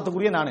அந்த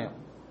காலத்துக்குரிய நாணயம்,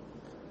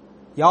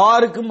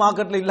 யாருக்கும்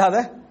மார்க்கெட்ல இல்லாத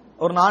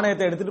ஒரு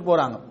நாணயத்தை எடுத்துட்டு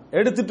போறாங்க.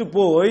 எடுத்துட்டு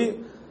போய்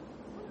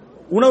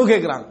உணவு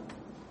கேட்கிறாங்க.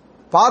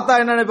 பார்த்தா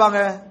என்ன நினைப்பாங்க,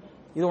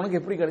 இது உனக்கு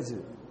எப்படி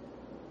கிடைச்சது,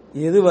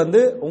 இது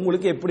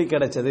உங்களுக்கு எப்படி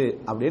கிடைச்சது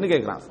அப்படின்னு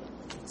கேட்கிறாங்க.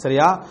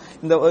 சரியா,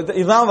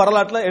 இதுதான்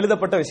வரலாற்றில்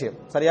எழுதப்பட்ட விஷயம்.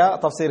 சரியா,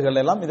 தஃசீர்கள்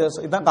எல்லாம்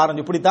இதுதான்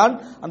காரணம், இப்படித்தான்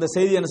அந்த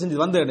செய்தி என்ன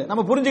செஞ்சு வந்து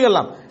நம்ம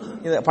புரிஞ்சுக்கலாம்.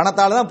 இந்த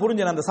பணத்தால தான்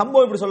புரிஞ்சு அந்த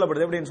சம்பவம் இப்படி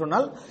சொல்லப்படுது. எப்படின்னு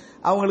சொன்னால்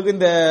அவங்களுக்கு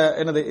இந்த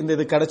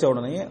இது கிடைச்ச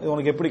உடனே இது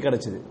உனக்கு எப்படி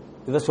கிடைச்சது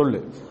இதை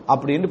சொல்லு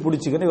அப்படின்னு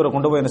பிடிச்சிக்கிட்டு இவரை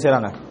கொண்டு போய் என்ன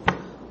செய்யறாங்க,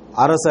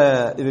 அரச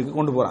இதுக்கு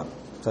கொண்டு போறாங்க.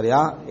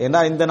 சரியா,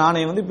 ஏன்னா இந்த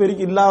நாணயம்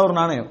பெருக்கி இல்லாத ஒரு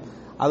நாணயம்,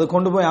 அது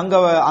கொண்டு போய்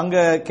அங்க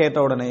கேட்ட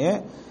உடனே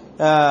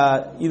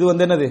இது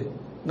என்னது,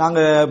 நாங்க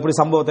இப்படி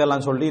சம்பவத்தை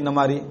எல்லாம் சொல்லி இந்த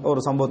மாதிரி ஒரு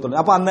சம்பவத்தை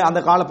அப்ப அந்த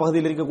கால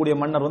பகுதியில் இருக்கக்கூடிய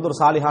மன்னர் ஒரு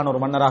சாலிஹான ஒரு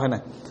மன்னராக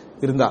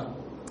இருந்தார்.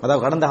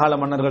 அதாவது கடந்த கால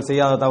மன்னர்கள்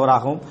செய்யாத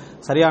தவறாகவும்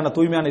சரியான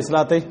தூய்மையான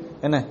இஸ்லாத்தை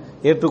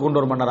ஏற்றுக்கொண்ட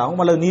ஒரு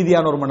மன்னராகவும் அல்லது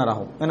நீதியான ஒரு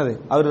மன்னராகவும்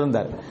அவர்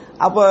இருந்தார்.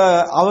 அப்ப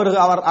அவர்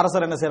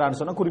அரசர் என்ன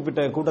செய்யறாருன்னு சொன்னா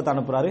குறிப்பிட்ட கூட்டத்தை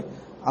அனுப்புறாரு,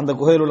 அந்த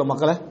குகையில் உள்ள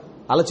மக்களை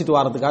அழைச்சிட்டு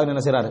வரதுக்காக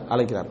என்ன செய்யறாரு,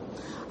 அழைக்கிறார்.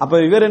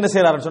 அப்ப இவர் என்ன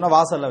செய்யறாருன்னு சொன்னா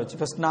வாசல்ல வச்சு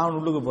ஃபர்ஸ்ட் நான்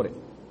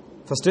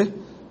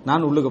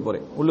உள்ளுக்கு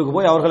போறேன், உள்ளுக்கு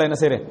போய் அவர்களை என்ன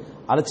செய்யறேன்,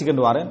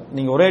 அழைச்சிக்கிட்டு வரேன்.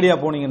 நீங்க ஒரேடியா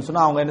போனீங்கன்னு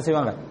சொன்னா அவங்க என்ன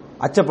செய்வாங்க,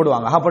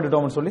 அச்சப்படுவாங்க,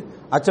 அகப்பட்டுட்டோம்னு சொல்லி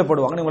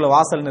அச்சப்படுவாங்க. உங்களை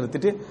வாசல்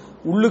நிறுத்திட்டு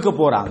உள்ளுக்கு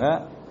போறாங்க.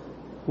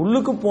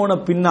 உள்ளுக்கு போன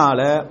பின்னால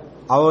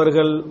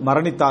அவர்கள்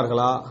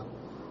மரணித்தார்களா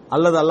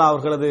அல்லது அல்லாஹ்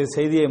அவர்களது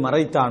செய்தியை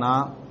மறைத்தானா,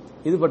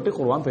 இது பற்றி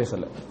குர்ஆன்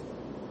பேசல.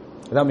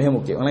 இதான் மிக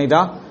முக்கியம்.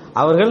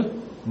 அவர்கள்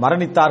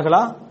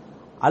மரணித்தார்களா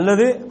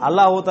அல்லது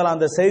அல்லாஹ் தஆலா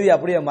அந்த செய்தி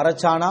அப்படியே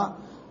மறைச்சானா,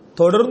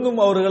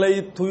 தொடர்ந்தும் அவர்களை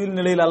துயில்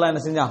நிலையில் அல்லாஹ்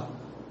என்ன செஞ்சான்,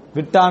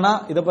 விட்டானா,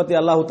 இதை பத்தி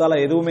அல்லாஹ் தஆலா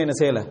எதுவுமே என்ன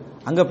செய்யல,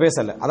 அங்க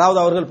பேசல. அதாவது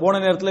அவர்கள் போன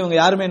நேரத்தில் இவங்க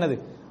யாருமே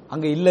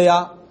அங்க இல்லையா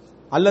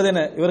அல்லது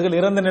இவர்கள்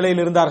இறந்த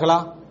நிலையில் இருந்தார்களா,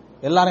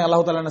 எல்லாரையும்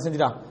அல்லாஹ் தஆலா என்ன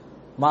செஞ்சிட்டான்,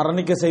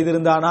 மரணிக்க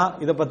செய்திருந்தானா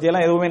இதை பத்தி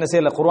எல்லாம் எதுவுமே என்ன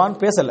செய்யல, குர்ஆன்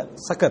பேசல,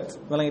 சக்கத்,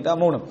 விளங்கிட்டா,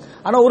 மௌனம்.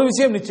 ஆனா ஒரு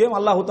விஷயம் நிச்சயம்,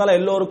 அல்லாஹ் தஆலா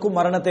எல்லோருக்கும்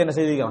மரணத்தை என்ன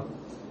செய்திருக்கிறான்,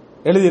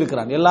 எழுதி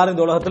இருக்கிறான். எல்லாரும்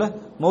இந்த உலகத்துல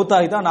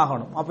மௌத்தாகி தான்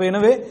ஆகணும். அப்ப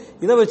எனவே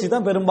இதை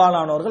வச்சுதான்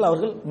பெரும்பாலானவர்கள்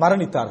அவர்கள்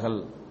மரணித்தார்கள்.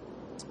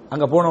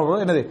 அங்க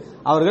போனவர்கள் என்னது,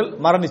 அவர்கள்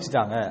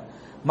மரணிச்சுட்டாங்க.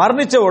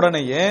 மரணிச்ச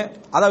உடனேயே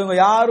அதை அவங்க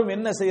யாரும்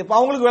என்ன செய்ய,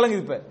 அவங்களுக்கு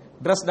விளங்குது, இப்ப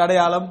ட்ரெஸ்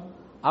அடையாளம்,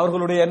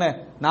 அவர்களுடைய என்ன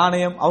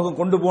நாணயம், அவங்க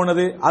கொண்டு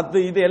போனது, அது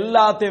இது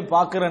எல்லாத்தையும்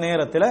பார்க்கிற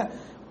நேரத்தில்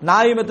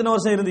நாயம் எத்தனை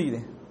வருஷம்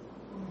இருந்துக்குது,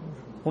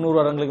 300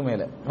 வருடங்களுக்கு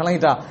மேல,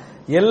 விளங்கிட்டா,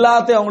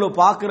 எல்லாத்தையும்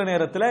அவங்களுக்கு பார்க்கிற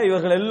நேரத்தில்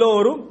இவர்கள்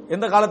எல்லோரும்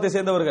எந்த காலத்தை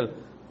சேர்ந்தவர்கள்,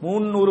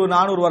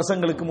 300-400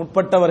 வருஷங்களுக்கு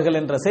முற்பட்டவர்கள்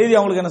என்ற செய்தி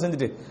அவங்களுக்கு என்ன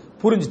செஞ்சுட்டு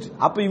புரிஞ்சுட்டு,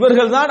 அப்ப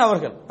இவர்கள் தான்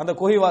அவர்கள், அந்த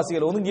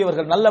குகைவாசிகள்,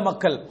 ஒதுங்கியவர்கள், நல்ல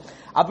மக்கள்,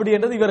 அப்படி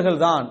என்றது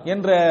இவர்கள் தான்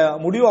என்ற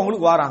முடிவு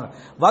அவங்களுக்கு வராங்க.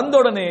 வந்த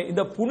உடனே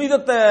இந்த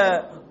புனிதத்தை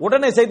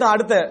உடனே சைத்தான்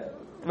அடுத்த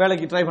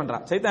வேலைக்கு ட்ரை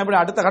பண்றான். சைத்தான் எப்படி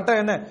அடுத்த கட்டம்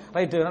என்ன,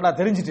 ரைட் என்னடா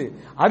தெரிஞ்சுட்டு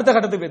அடுத்த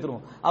கட்டத்துக்கு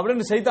பேத்துருவோம்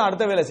அப்படின்னு சைத்தான்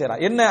அடுத்த வேலை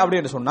செய்யறான். என்ன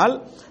அப்படின்னு சொன்னால்,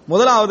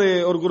 முதலாவது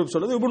ஒரு குரூப்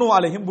சொல்லுது இப்னு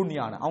அலைஹிம்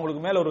புன்யான்,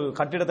 அவங்களுக்கு மேல ஒரு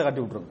கட்டிடத்தை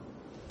கட்டி விட்டுருங்க.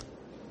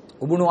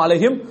 இப்னு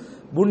அலைஹிம்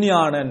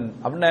புன்யானன்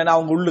அப்படின்னா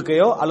அவங்க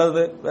உள்ளுக்கையோ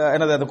அல்லது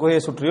என்னது அந்த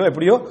குகையை சுற்றியோ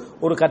எப்படியோ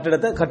ஒரு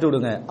கட்டிடத்தை கட்டி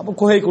விடுங்க. அப்ப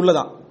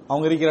குகைக்குள்ளதான்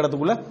அவங்க இருக்கிற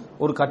இடத்துக்குள்ள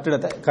ஒரு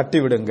கட்டிடத்தை கட்டி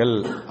விடுங்கள்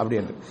அப்படி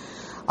என்று.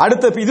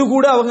 அடுத்த இது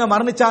கூட அவங்க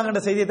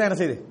மரணிச்சாங்கன்ற செய்தியை தான் என்ன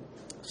செய்யுது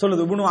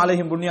சொல்லுது. இப்னு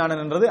அலைஹிம்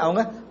புன்யானன் என்றது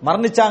அவங்க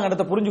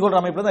மரணிச்சாங்கன்றத புரிஞ்சு கொள்ற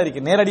அமைப்புல தான்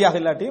இருக்கு, நேரடியாக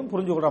இல்லாட்டியும்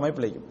புரிஞ்சு கொள்ற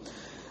அமைப்புல இருக்கும்.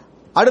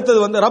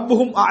 அடுத்தது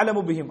ரப்புஹும்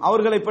அஅலமு பிஹிம்,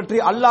 அவர்களை பற்றி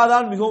அல்லாஹ்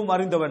தான் மிகவும்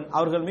அறிந்தவன்,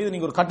 அவர்கள் மீது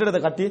நீங்க ஒரு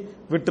கட்டிடத்தை கட்டி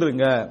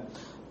விட்டுருங்க.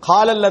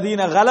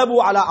 காலல்லதீன கலபு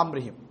அலா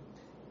அம்ரிஹிம்,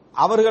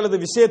 அவர்களது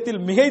விஷயத்தில்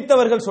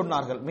மிகைத்தவர்கள்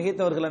சொன்னார்கள்.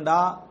 மிகைத்தவர்கள் என்றா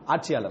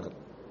ஆட்சியாளர்கள்,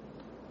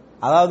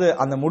 அதாவது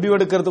அந்த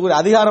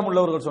முடிவெடுக்கிறதுக்கு அதிகாரம்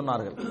உள்ளவர்கள்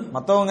சொன்னார்கள்,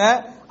 மற்றவங்க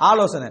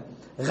ஆலோசனை.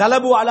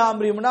 கலபு அலா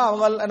அம்ரிஹிம்னா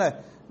அவங்க என்ன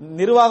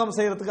நிர்வாகம்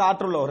செய்யறதுக்கு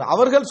ஆற்றுள்ளவர்.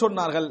 அவர்கள்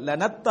சொன்னார்கள்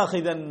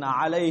லனத்தஹிதன்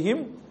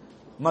அலைஹிம்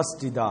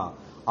மஸ்ஜிதா,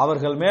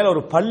 அவர்கள் மேல்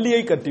ஒரு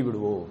பள்ளியை கட்டி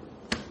விடுவோம்,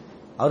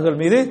 அவர்கள்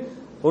மீது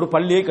ஒரு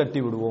பள்ளியை கட்டி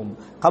விடுவோம்.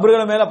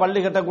 கபறுகள் மேல பள்ளி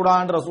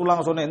கட்டக்கூடாதுன்ற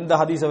ரசூலுல்லாஹ் சொன்ன எந்த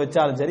ஹதீஸை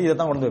வச்சாலும் சரி இதை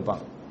தான் கொண்டு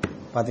வைப்பாங்க.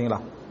 பாத்தீங்களா,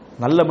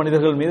 நல்ல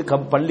மனிதர்கள் மீது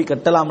பள்ளி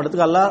கட்டலாம்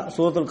இடத்துக்கு அல்லாஹ்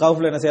சூரத்துல்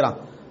கஹ்ஃப்ல என்ன செய்யறான்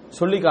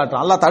சொல்லி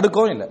காட்டுறான். அல்லாஹ்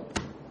தடுக்கவும் இல்லை,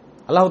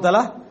 அல்லாஹ்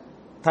தஆலா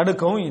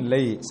தடுக்கவும்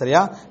இல்லை.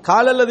 சரியா,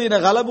 காலல்லதீன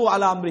கலபு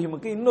அலா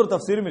அம்ரிஹிமுக்கு இன்னொரு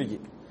தஃப்சீரும் இருக்கு.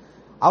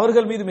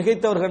 அவர்கள் மீது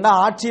மிகைத்தவர்கள்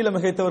ஆட்சியில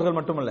மிகைத்தவர்கள்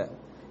மட்டுமல்ல,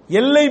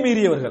 எல்லை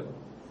மீறியவர்கள்,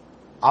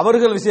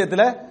 அவர்கள்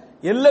விஷயத்துல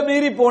எல்லை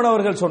மீறி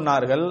போனவர்கள்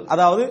சொன்னார்கள்.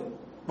 அதாவது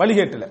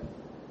வழிகேட்டுல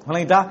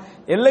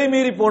எல்லை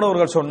மீறி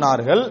போனவர்கள்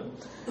சொன்னார்கள்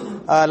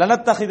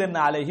லனத்தஹிதன்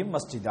அலைஹிம்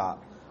மஸ்ஜிதா,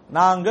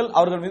 நாங்கள்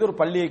அவர்கள் மீது ஒரு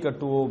பள்ளியை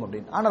கட்டுவோம்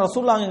அப்படின்னு. ஆனா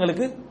ரசூலுல்லாஹ்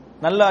எங்களுக்கு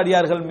நல்ல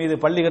அடியார்கள் மீது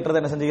பள்ளி கட்டுறதை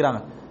என்ன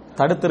செஞ்சுக்கிறாங்க,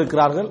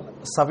 தடுத்திருக்கிறார்கள்,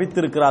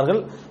 சபித்திருக்கிறார்கள்.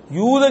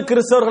 யூத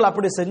கிறிஸ்தவர்கள்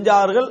அப்படி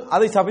செஞ்சார்கள்,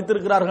 அதை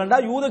சபித்திருக்கிறார்கள்.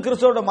 யூத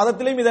கிறிஸ்தவரோட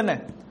மதத்திலையும் இது என்ன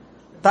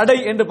தடை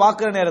என்று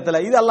பார்க்கிற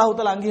நேரத்தில் இது அல்லாஹ்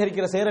தஆலா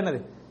அங்கீகரிக்கிற செயல் என்னது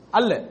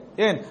அல்ல.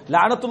 ஏன்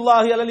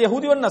லஅனத்துல்லாஹி அலல்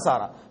யஹூதி வன்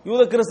நஸாரா,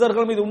 யூத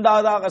கிறிஸ்தவர்கள் மீது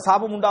உண்டாவதாக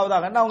சாபம்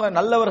உண்டாவதாக அவங்க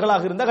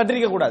நல்லவர்களாக இருந்தா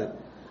கட்டிருக்க கூடாது.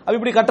 அப்ப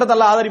இப்படி கட்டத்தை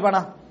அல்லாஹ்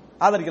ஆதரிப்பானா,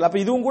 ஆதரிக்கல. அப்ப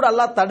இதுவும் கூட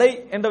அல்லாஹ் தடை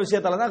என்ற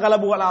விஷயத்தால தான்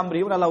கலபு அலா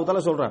அம்ரிஹிம் அல்லாஹ்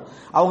தஆலா சொல்றான்.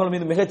 அவங்க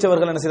மீது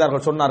மிகச்சவர்கள் என்ன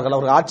செய்தார்கள் சொன்னார்கள்,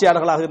 அவர்கள்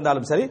ஆட்சியாளர்களாக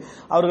இருந்தாலும் சரி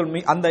அவர்கள்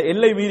அந்த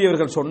எல்லை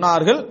மீறியவர்கள்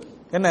சொன்னார்கள்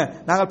என்ன,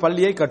 நாங்கள்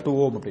பள்ளியை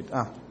கட்டுவோம்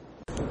அப்படின்னு.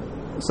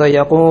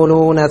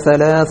 سيقولون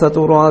ثلاثة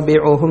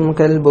رابعهم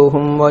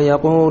كلبهم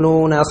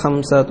ويقولون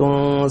خمسة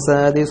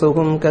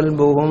سادسهم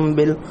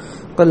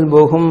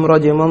كلبهم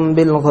رجما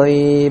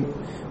بالغيب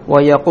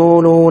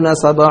ويقولون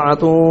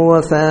سبعة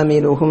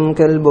وثامنهم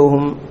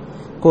كلبهم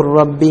قل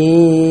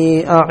ربي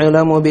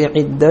أعلم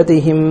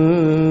بعدتهم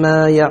ما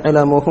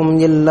يعلمهم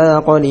إلا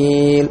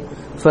قليل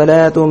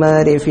فلا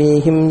تمار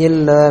فيهم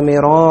إلا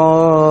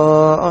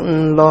مراء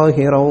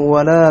ظاهرا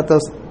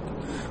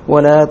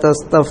ولا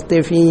تستفت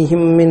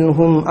فيهم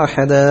منهم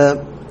أحدا.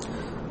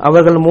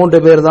 அவர்கள் 3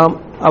 பேர்தாம்,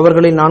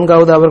 அவர்களில்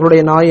 4வது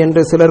அவர்களுடைய நாய்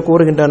என்று சிலர்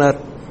கூறுகின்றனர்.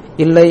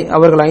 இல்லை,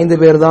 அவர்கள் 5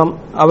 பேர்தாம்,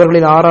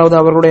 அவர்களில் 6வது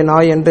அவர்களுடைய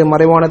நாய் என்று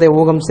மறைவானதை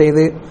ஊகம்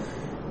செய்து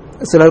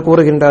சிலர்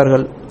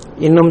கூறுகின்றார்கள்.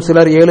 இன்னும்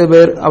சிலர் 7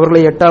 பேர்,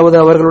 அவர்களை 8வது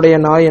அவர்களுடைய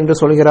நாய் என்று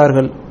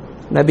சொல்கிறார்கள்.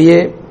 நபியே,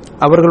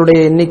 அவர்களுடைய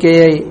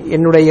எண்ணிக்கையை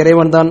என்னுடைய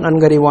இறைவன்தான்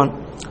நன்கறிவான்,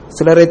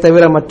 சிலரை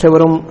தவிர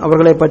மற்றவரும்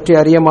அவர்களை பற்றி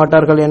அறிய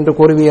மாட்டார்கள் என்று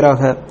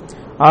கூறுவீராக.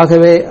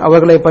 ஆகவே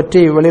அவர்களை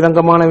பற்றி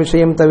வெளிரங்கமான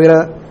விஷயம் தவிர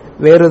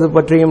வேறொரு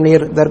பற்றியும்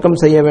நீர் தர்க்கம்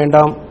செய்ய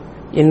வேண்டாம்.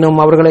 இன்னும்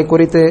அவர்களை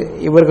குறித்து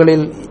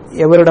இவர்களில்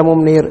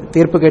எவரிடமும் நீர்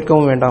தீர்ப்பு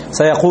கேட்கவும் வேண்டாம்.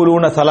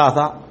 சயகூலூன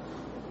ஸலாஸா,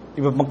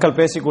 இப்ப மக்கள்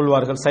பேசிக்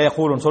கொள்வார்கள்.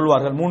 சயகூலூன்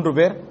சொல்வார்கள் 3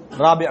 பேர்,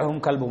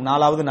 ராபிஅஹும் கல்பும்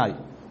 4வது நாய்,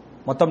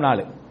 மொத்தம்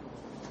 4.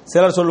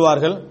 சிலர்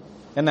சொல்வார்கள்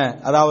என்ன,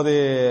 அதாவது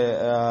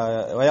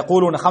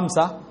வயகூலூன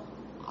ஹம்ஸா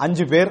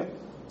 5 பேர்,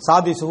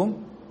 சாதிசுஹும்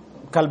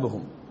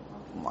கல்புஹும்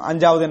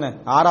 5வது என்ன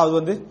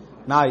 6வது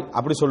நாய்,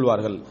 அப்படி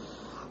சொல்வார்கள்.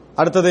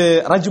 அடுத்தது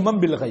ரஜ்மம்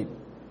பில் கைப்,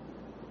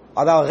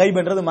 அதாவது கைப்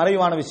என்றது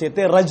மறைவான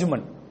விஷயத்தை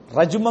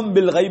ரஜ்மம்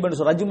பில் கைப் என்று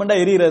சொல்ற. ரஜ்மண்டா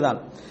எரிகிறது தான்,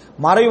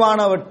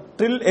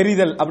 மறைவானவற்றில்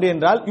எரிதல் அப்படி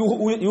என்றால்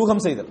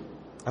யூகம் செய்தல்.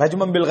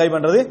 ரஜ்மம் பில் கைப்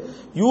என்றது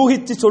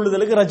யூகிச்சு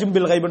சொல்லுதலுக்கு ரஜ்ம்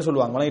பில் கைப்னு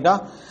சொல்லுவாங்க.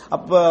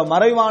 அப்ப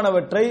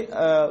மறைவானவற்றை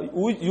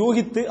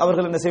யூகித்து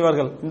அவர்கள் என்ன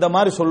செய்வார்கள், இந்த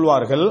மாதிரி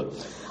சொல்வார்கள்.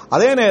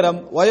 அதே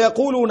நேரம்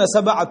வயகூலூன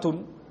சபஅத்துன்,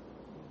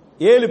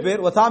 7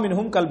 பேர்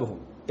வசாமினுஹும் கல்புஹும்,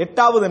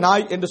 8வது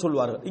நாய் என்று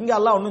சொல்வார்கள். இங்க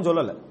அல்லாஹ் ஒன்னும்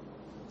சொல்லல.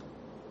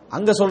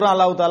 அங்க சொல்றான்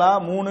அல்லாஹ் தஆலா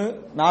 3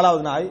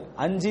 4வது நாய்,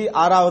 5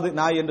 6வது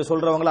நாய் என்று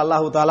சொல்றவங்க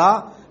அல்லாஹ் தஆலா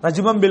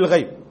ரஜ்மம் பில்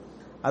கைப்,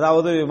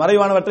 அதாவது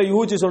மறைவானவற்றை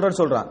யூகிச்சு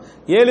சொல்றான்.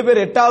 7 பேர்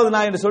 8வது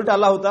நாய் என்று சொல்லிட்டு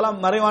அல்லாஹ் தஆலா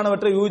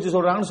மறைவானவற்றை யூகிச்சு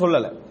சொல்றாங்கன்னு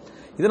சொல்லல.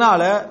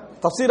 இதனால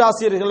தஃசீர்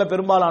ஆசிரியர்கள்ல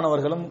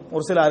பெரும்பாலானவர்களும்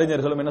ஒரு சில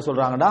அறிஞர்களும் என்ன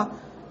சொல்றாங்கன்னா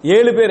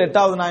 7 பேர்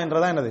 8வது நாய்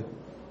என்றதான் என்னது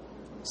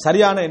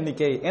சரியான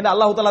எண்ணிக்கை என்று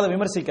அல்லாஹ் தஆலா அதை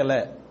விமர்சிக்கல.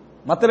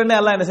 மற்ற ரெண்டே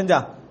அல்லாஹ் என்ன செஞ்சா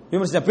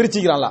விமர்சிச்சா,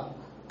 பிரிச்சுக்கிறான்ல.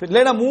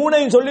 இல்லைன்னா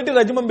 3ஐயும் சொல்லிட்டு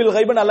ரஜ்மம் பில்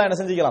கைப் அல்லாஹ் என்ன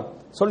செஞ்சிக்கலாம்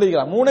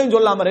சொல்லிக்கலாம். 3ஐயும்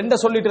சொல்லாம 2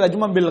 சொல்லிட்டு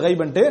ரஜ்மம் பில்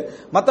கைப்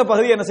மத்த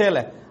பகுதி என்ன செய்யல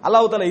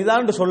அல்லாஹ் தஆலா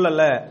இதான்னு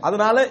சொல்லல.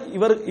 அதனால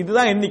இவர்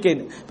இதுதான் எண்ணிக்கை.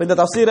 இப்ப இந்த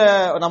தஃசீரை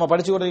நம்ம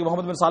படிச்சு கொண்டிருக்க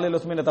முகமது பின் சாலிஹ் அல்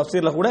உஸ்மைன்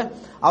தஃசீர்ல கூட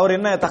அவர்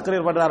என்ன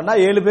தக்ரீர் பண்றாருன்னா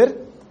 7 பேர்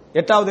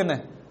 8வது என்ன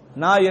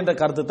நாய் என்ற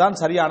கருத்து தான்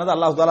சரியானது.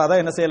 அல்லாஹ் தஆலா அதை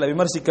என்ன செய்யல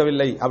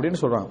விமர்சிக்கவில்லை அப்படின்னு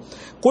சொல்றாங்க.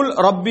 குல்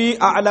ரப்பி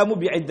அஅலமு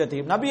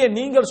பிஇத்தஹிம், நபியே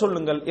நீங்கள்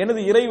சொல்லுங்கள் எனது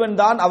இறைவன்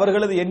தான்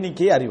அவர்களது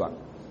எண்ணிக்கையை அறிவான்.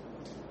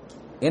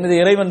 எனது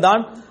இறைவன்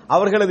தான்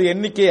அவர்களது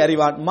எண்ணிக்கையை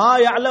அறிவான். மா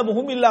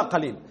யஅலமுஹும் இல்லா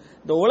கலீல்,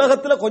 இந்த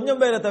உலகத்துல கொஞ்சம்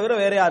பேரை தவிர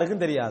வேற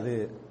யாருக்கும் தெரியாது.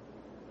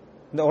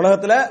 இந்த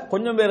உலகத்துல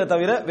கொஞ்சம் பேரை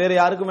தவிர வேற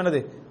யாருக்கும்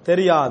என்னது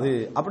தெரியாது.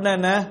 அப்படின்னா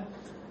என்ன,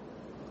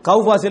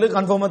 கௌஃபாசிலுக்கு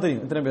கன்ஃபார்மா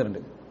தெரியும் இத்தனை பேர்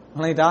உண்டு.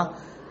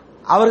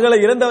 அவர்களை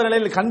இறந்தவர்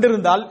நிலையில்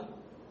கண்டிருந்தால்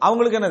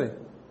அவங்களுக்கு என்னது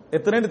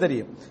எத்தனை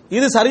தெரியும்.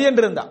 இது சரி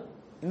என்று இருந்தா,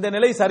 இந்த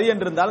நிலை சரி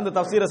என்று இருந்தால், இந்த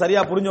தஃசீரை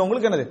சரியா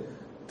புரிஞ்சவங்களுக்கு என்னது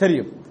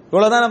தெரியும்.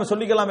 இவ்வளவுதான் நம்ம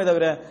சொல்லிக்கலாமே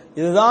தவிர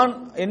இதுதான்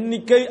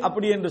எண்ணிக்கை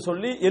அப்படி என்று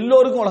சொல்லி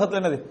எல்லோருக்கும் உலகத்தில்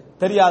என்னது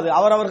தெரியாது.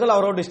 அவரவர்கள்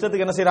அவரோட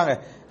இஷ்டத்துக்கு என்ன செய்யறாங்க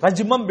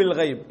ரஜ்மம் பில்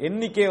கைப்,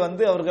 எண்ணிக்கை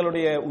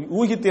அவர்களுடைய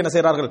ஊகித்து என்ன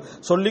செய்கிறார்கள்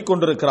சொல்லிக்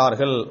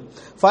கொண்டிருக்கிறார்கள்.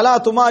 ஃபலா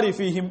துமாரி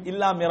ஃபீஹிம்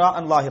இல்லா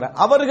மிராஅன் லாஹிரா,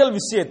 அவர்கள்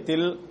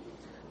விஷயத்தில்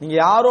நீங்க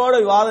யாரோட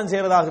விவாதம்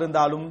செய்யறதாக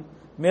இருந்தாலும்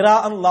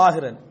மிராஅன்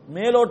லாஹிரன்,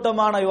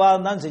 மேலோட்டமான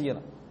விவாதம் தான்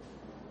செய்யணும்.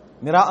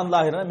 மிராஅன்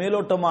லாஹிரன்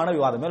மேலோட்டமான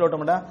விவாதம்.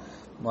 மேலோட்டம்னா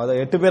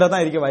 8 பேரை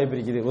தான் இருக்க வாய்ப்பு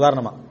இருக்குது.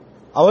 உதாரணமா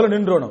அவளும்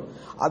நின்றோணும்,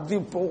 அது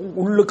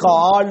உள்ளுக்கு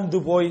ஆழ்ந்து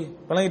போய்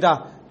விளங்கிட்டா,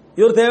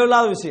 இது ஒரு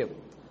தேவையில்லாத விஷயம்.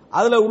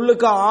 அதுல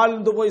உள்ளுக்கு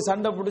ஆழ்ந்து போய்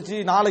சண்டை பிடிச்சி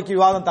நாளைக்கு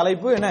விவாதம்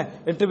தலைப்பு என்ன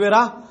 8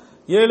 பேரா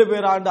 7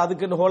 பேராண்டு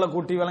அதுக்கு ஹோலை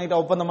கூட்டி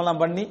விளங்கிட்டா ஒப்பந்தம்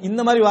எல்லாம் பண்ணி இந்த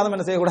மாதிரி விவாதம்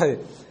என்ன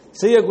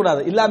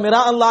செய்யக்கூடாது. இல்ல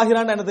மிரா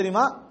அல்லாஹிரான்னு என்ன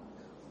தெரியுமா,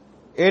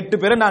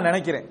 8 பேரை நான்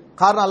நினைக்கிறேன்,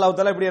 காரணம் அல்லாஹ்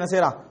தஆலா இப்படி என்ன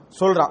செய்யறான்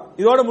சொல்றான்,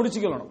 இதோட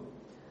முடிச்சுக்கணும்.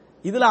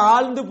 இதுல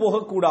ஆழ்ந்து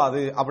போக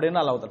கூடாது அப்படின்னு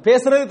அல்லாஹ் தஆலா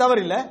பேசுறது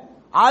தவறு இல்ல,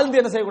 ஆழ்ந்து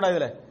என்ன செய்யக்கூடாது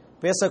இதுல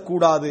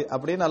பேசக்கூடாது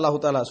அப்படின்னு அல்லாஹ்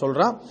தஆலா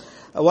சொல்றான்.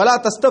 வலா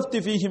தஸ்தஃப்தி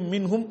ஃபீஹிம்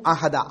மின்ஹும்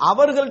அஹதா,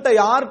 அவர்கள்ட்ட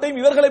யார்ட்டையும்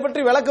இவர்களை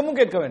பற்றி விளக்கமும்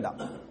கேட்க வேண்டாம்.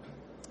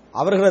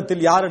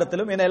 அவர்களிடத்தில்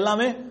யாரிடத்திலும் என்ன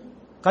எல்லாமே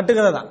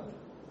கட்டுக்கதை தான்,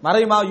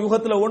 மறைமா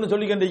யூகத்துல ஒன்று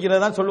சொல்லி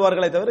கண்டிருக்கிறதா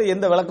சொல்லுவார்களே தவிர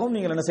எந்த விளக்கமும்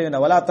நீங்கள் என்ன செய்ய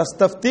வேண்டாம். வலா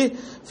தஸ்தஃப்தி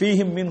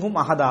ஃபீஹிம் மின்ஹும்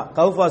அஹதா,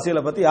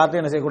 கௌஃபாசிகளை பத்தி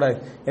யார்ட்டையும் என்ன செய்யக்கூடாது,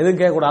 எதுவும்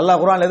கேட்கக்கூடாது. அல்லாஹ்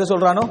குர்ஆன்ல எது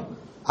சொல்றானோ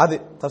அது,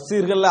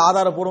 தஃசீர்கள்ல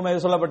ஆதாரபூர்வமாக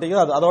எது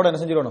சொல்லப்பட்டிருக்கிறதோ அது, அதோட என்ன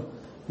செஞ்சிடணும்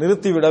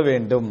நிறுத்திவிட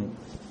வேண்டும்.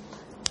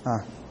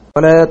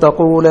 ولا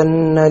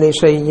تقولن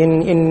لشيء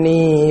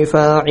إني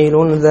فاعل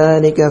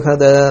ذلك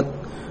غدا,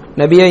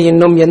 நபியே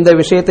இன்னும் எந்த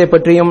விஷயத்தை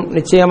பற்றியும்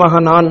நிச்சயமாக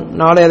நான்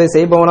நாளை அதை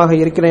செய்பவனாக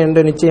இருக்கிறேன்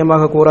என்று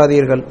நிச்சயமாக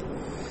கூறாதீர்கள்.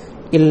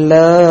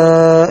 இல்லா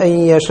அன்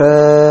யஷா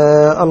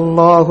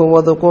அல்லாஹு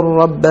வذ்குர்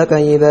ரப்பக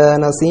இதா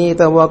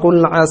நஸீத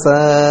வகுல் அஸா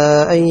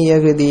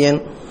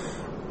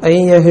அன்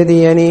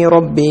யஹ்தியனி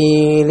ரப்பி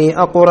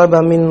லிஅக்ரப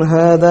மின்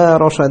ஹாதா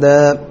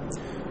ரஷதா,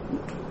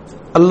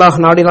 அல்லாஹ்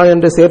நாடினான்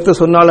என்று சேர்த்து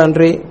சொன்னால்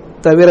அன்றி,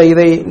 தவிர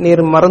இதை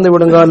நீர் மறந்து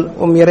விடுங்கள்,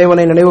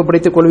 இறைவனை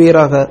நினைவுபடுத்திக்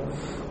கொள்வீராக.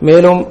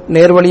 மேலும்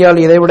நேர்வழியால்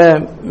இதைவிட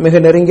மிக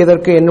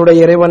நெருங்கியதற்கு என்னுடைய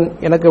இறைவன்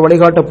எனக்கு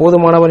வழிகாட்ட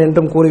போதுமானவன்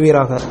என்றும்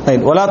கூறுவீராக.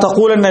 வலா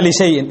தகூலன்ன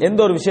லிஷைஇன், எந்த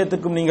ஒரு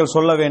விஷயத்துக்கும் நீங்கள்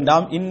சொல்ல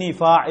வேண்டாம், இன்னி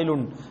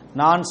ஃபாயிலுன்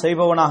நான்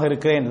செய்பவனாக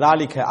இருக்கிறேன்,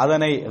 தாலிக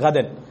அதனை,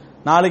 கதன்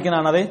நாளைக்கு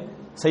நான் அதை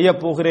செய்ய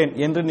போகிறேன்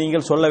என்று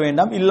நீங்கள் சொல்ல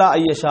வேண்டாம். இல்லா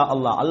ஐயஷா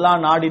அல்லாஹ், அல்லாஹ்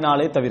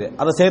நாடினாலே தவிர,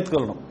 அதை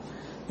சேர்த்துக்கொள்ளணும்.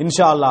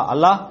 இன்ஷா அல்லாஹ்,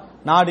 அல்லாஹ்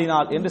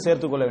நாடினால் என்று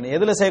சேர்த்துக் கொள்ள வேண்டும்.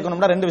 எதுல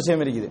சேர்க்கணும்னா 2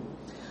 விஷயம் இருக்குது.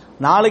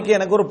 நாளைக்கு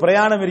எனக்கு ஒரு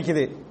பிரயாணம்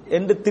இருக்குது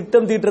என்று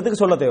திட்டம் தீட்டுறதுக்கு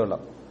சொல்ல தேவையில்லை.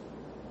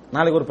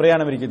 நாளைக்கு ஒரு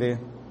பிரயாணம் இருக்குது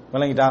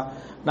விளங்கிட்டா,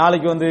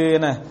 நாளைக்கு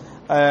என்ன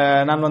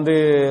நான்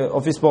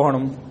ஆபீஸ்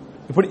போகணும்,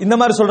 இப்படி இந்த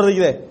மாதிரி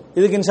சொல்றதுக்கு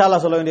இதுக்கு இன்ஷா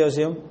அல்லாஹ் சொல்ல வேண்டிய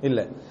அவசியம்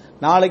இல்லை.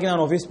 நாளைக்கு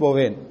நான் ஆபீஸ்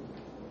போவேன்,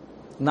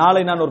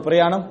 நாளை நான் ஒரு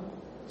பிரயாணம்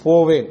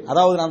போவேன்,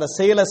 அதாவது நான் அந்த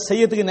செயலை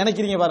செய்யறதுக்கு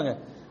நினைக்கிறீங்க பாருங்க,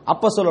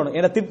 அப்ப சொல்லணும்.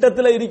 ஏன்னா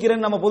திட்டத்தில்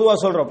இருக்கிறேன்னு நம்ம பொதுவாக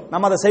சொல்றோம்,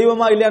 நம்ம அதை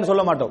செய்வோமா இல்லையான்னு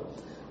சொல்ல மாட்டோம்,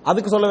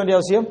 அதுக்கு சொல்ல வேண்டிய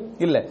அவசியம்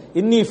இல்லை.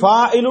 இன்னி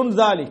ஃபாயிலுன்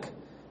தாலிக்,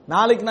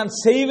 நாளைக்கு நான்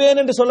செய்வேன்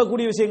என்று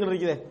சொல்லக்கூடிய விஷயங்கள்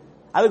இருக்குது,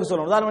 அதுக்கு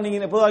சொல்லணும். உதாரணம்,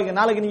 நீங்க பொதுவாக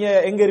நாளைக்கு நீங்க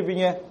எங்க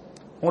இருப்பீங்க,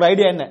 உங்களோட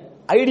ஐடியா என்ன,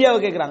 ஐடியாவை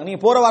கேட்கறாங்க, நீங்க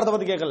போற வார்த்தை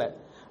பத்தி கேட்கல,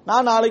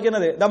 நான் நாளைக்கு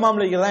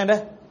தம்மாம்ல இருக்கிறதா என்ற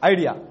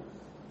ஐடியா,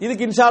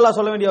 இதுக்கு இன்ஷா அல்லாஹ்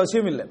சொல்ல வேண்டிய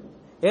அவசியம் இல்லை.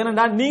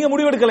 ஏன்னா நீங்க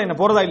முடிவெடுக்கல என்ன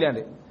போறதா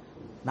இல்லையாண்டு,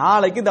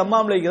 நாளைக்கு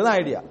தம்மாம்ல இருக்கிறதா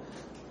ஐடியா,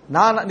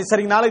 நான்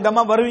சரி நாளைக்கு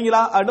தம்மாம்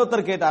வருவீங்களா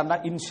அடுத்தர் கேட்டார்னா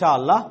இன்ஷா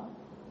அல்லாஹ்,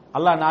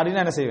 அல்லாஹ்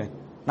நாடினா என்ன செய்வேன்,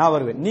 நான்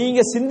வருவேன். நீங்க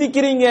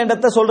சிந்திக்கிறீங்க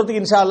என்றத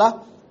சொல்றதுக்கு இன்ஷா அல்லாஹ்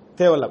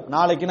தேவையில்லை.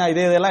 நாளைக்கு நான்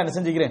இதெல்லாம் என்ன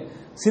செஞ்சுக்கிறேன்,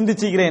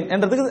 சிந்திச்சுக்கிறேன்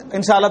என்றதுக்கு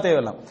இன்ஷா அல்லாஹ்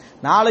தேவையில்லை.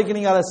 நாளைக்கு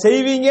நீங்க அதை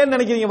செய்வீங்கன்னு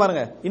நினைக்கிறீங்க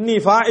பாருங்க, இன்னி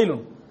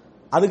ஃபாயிலுன்,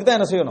 அதுக்கு தான்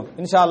என்ன செய்யணும்,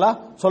 இன்ஷா அல்லாஹ்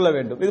சொல்ல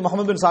வேண்டும். இது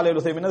முஹம்மது பின் சாலிஹ்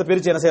அல் உஸைமீன்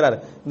பிரிச்சு என்ன செய்யறாரு,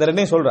 இந்த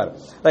ரெண்டையும் சொல்றாரு.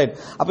 ரைட்.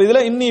 அப்ப இதுல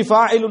இன்னி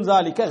ஃபாயிலுன்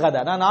ஸாலிக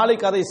கதா, நான்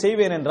நாளைக்கு அதை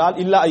செய்வேன் என்றால்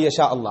இல்லா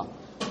ஐயஷா அல்லாஹ்,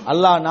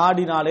 அல்லாஹ்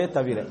நாடினாலே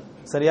தவிர,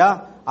 சரியா,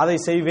 அதை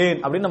செய்வேன்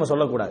அப்படின்னு நம்ம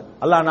சொல்லக்கூடாது.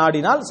 அல்லாஹ்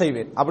நாடினால்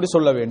செய்வேன் அப்படி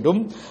சொல்ல வேண்டும்.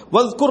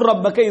 வஸ்குர்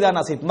ரப்பக இதா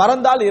நசீத்,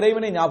 மறந்தால்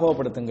இறைவனை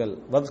ஞாபகப்படுத்துங்கள்.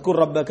 வஸ்குர்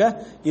ரப்பக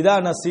இதா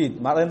நசீத்,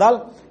 மறந்தால்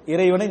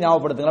இறைவனை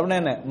ஞாபகப்படுத்துங்கள்.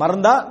 அப்படின்னா என்ன,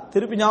 மறந்தா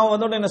திருப்பி ஞாபகம்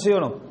வந்தோட என்ன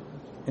செய்யணும்,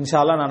 இன்ஷா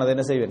அல்லாஹ் நான் அதை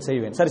என்ன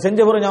செய்வேன். சரி, செஞ்ச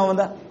பிறகு ஞாபகம்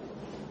வந்தா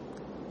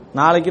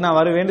நாளைக்கு நான்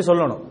வருவேன்னு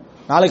சொல்லணும்.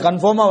 நாளைக்கு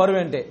கன்ஃபார்மா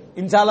வருவேன்ட்டு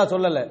இன்ஷா அல்லாஹ்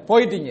சொல்லல,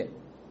 போயிட்டீங்க.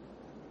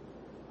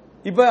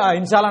 இப்ப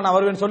இன்ஷா அல்லாஹ் நான்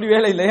வருவேன்னு சொல்லி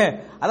வேலை இல்லையே,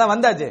 அதான்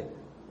வந்தாச்சு,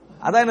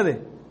 அதான் என்னது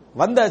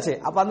வந்தாச்சு.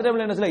 அப்ப அந்த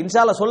டைம்ல என்ன சொல்ல, இன்ஷா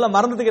அல்லாஹ் சொல்ல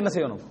மறந்ததுக்கு என்ன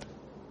செய்யணும்,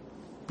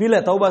 பிழை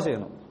தௌபா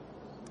செய்யணும்.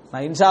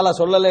 நான் இன்ஷா அல்லாஹ்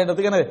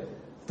சொல்லலைன்றதுக்கு என்ன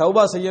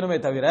தௌபா செய்யணுமே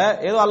தவிர,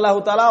 ஏதோ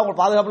அல்லாஹ் தஆலா உங்க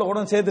பாதுகாப்புல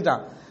கொண்டு வந்து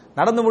சேர்த்துட்டான்,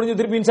 நடந்து முடிஞ்சு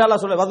திருப்பி இன்ஷா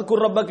அல்லாஹ் சொல்ல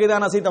வஸ்குர் ரப்பக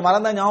இதா நசீத்,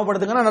 மறந்தா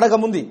ஞாபகப்படுத்துங்கன்னா நடக்க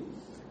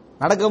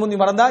முந்தி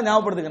மறந்தா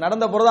ஞாபகப்படுத்துங்க,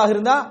 நடந்த பொருளாக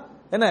இருந்தா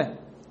என்ன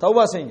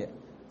தௌபா செய்யுங்க.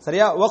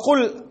 சரியா.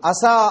 வகுல்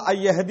அசா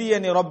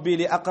ஐயஹதியனி ரப்பி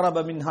லி அக்ரப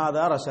மின்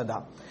ஹாதா ரஷதா,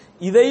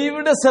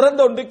 இதைவிட சிறந்த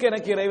ஒன்றுக்கு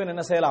எனக்கு இறைவன்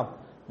என்ன செய்யலாம்,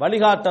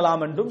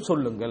 வழிகாட்டலாம் என்றும்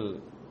சொல்லுங்கள்.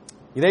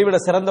 இதைவிட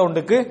சிறந்த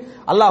ஒன்றுக்கு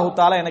அல்லாஹு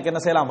தஆலா எனக்கு என்ன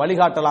செய்யலாம்,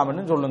 வழிகாட்டலாம்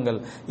என்று சொல்லுங்கள்.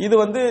 இது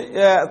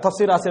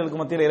தஃசீர் ஆசிரியர்களுக்கு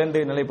மத்தியில் இரண்டு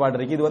நிலைப்பாடு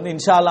இருக்கு. இது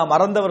இன்ஷா அல்லாஹ்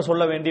மறந்தவர்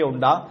சொல்ல வேண்டிய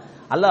உண்டா,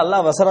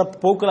 அல்லாஹ் வசரத்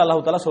போக்குல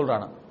அல்லாஹு தஆலா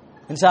சொல்றானா.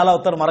 இன்ஷா அல்லாஹ்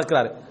ஒருத்தர்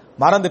மறக்கிறாரு,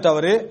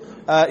 மறந்துட்டவரு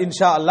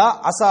இன்ஷா அல்லாஹ்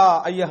அசா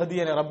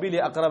ஐயஹதியனி ரப்பி லி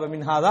அக்ரப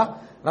மின் ஹாதா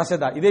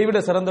ரஷதா, இதை விட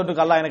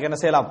சிறந்தொன்றுக்கு அல்லாஹ் எனக்கு என்ன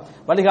செய்யலாம்,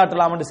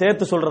 வழிகாட்டலாம் என்று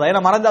சேர்த்து சொல்றதா,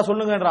 ஏன்னா மறந்தா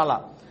சொல்லுங்கன்றாளா,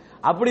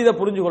 அப்படி இதை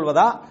புரிஞ்சு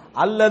கொள்வதா,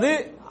 அல்லது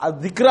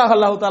திக்ராக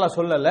அல்லாஹு தஆலா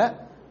சொல்லல,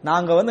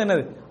 நாங்க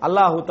என்னது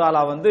அல்லாஹு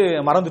தஆலா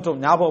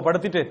மறந்துட்டோம்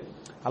ஞாபகப்படுத்திட்டு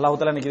அல்லாஹு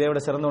தஆலா இன்னைக்கு இதை விட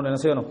சிறந்த ஒன்று என்ன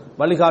செய்யணும்,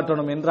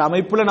 வழிகாட்டணும் என்ற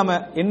அமைப்புல நம்ம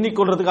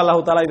எண்ணிக்கொள்றதுக்கு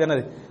அல்லாஹு தஆலா இது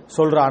என்னது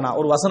சொல்றானா,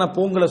 ஒரு வசன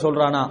பூங்குல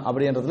சொல்றானா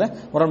அப்படின்றதுல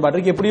முரண்பாடு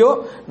இருக்கு. எப்படியோ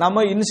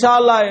நம்ம இன்ஷா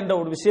அல்லாஹ் என்ற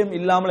ஒரு விஷயம்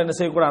இல்லாமல் என்ன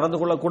செய்யக்கூடாது, நடந்து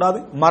கொள்ளக்கூடாது.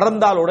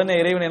 மறந்தால் உடனே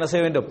இறைவன் என்ன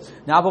செய்ய வேண்டும்,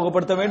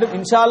 ஞாபகப்படுத்த வேண்டும்.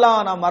 இன்ஷா அல்லாஹ்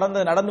நாம்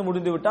நடந்து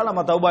முடிந்து விட்டால்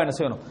நம்ம தௌபா என்ன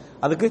செய்யணும்,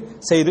 அதுக்கு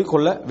செய்து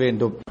கொள்ள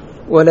வேண்டும்.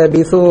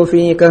 وَلَبِثُوا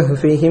فِي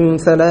كَهْفِهِمْ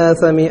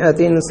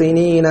 300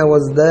 سِنِينَ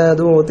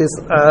وَازْدَادُوا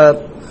 9.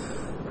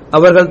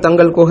 அவர்கள்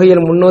தங்கள்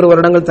குகையில் 300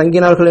 வருடங்கள்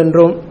தங்கினார்கள்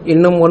என்றும்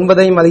இன்னும்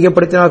 9ஐயும்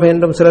அதிகப்படுத்தினார்கள்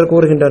என்றும் சிலர்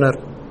கூறுகின்றனர்.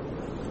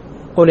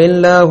 قُلِ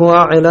اللَّهُ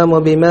أَعْلَمُ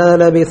بِمَا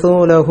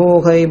لَبِثُوا لَهُ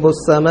غَيْبُ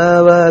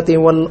السَّمَاوَاتِ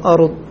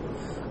وَالْأَرْضِ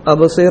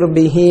أَبْصِرْ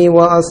بِهِ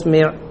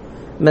وَأَسْمِعْ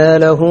مَا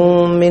لَهُم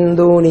مِّن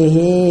دُونِهِ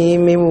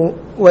مِن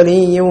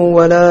وَلِيٍّ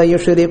وَلَا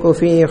يُشْرِكُ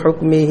فِي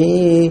حُكْمِهِ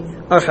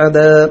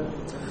أَحَدًا.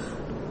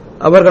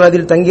 அவர்கள்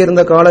அதில்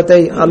தங்கியிருந்த காலத்தை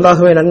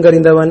அல்லாஹ்வே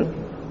நன்கறிந்தவன்.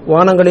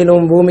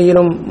 வானங்களிலும்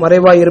பூமியிலும்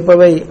மறைவாய்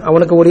இருப்பவை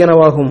அவனுக்கு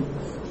உரியனவாகும்.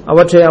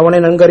 அவற்றை அவனை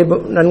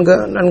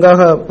நன்காக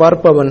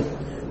பார்ப்பவன்,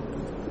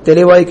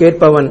 தெளிவாய்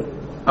கேட்பவன்.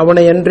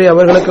 அவனை அன்றி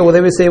அவர்களுக்கு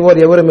உதவி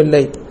செய்வோர் எவரும்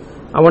இல்லை.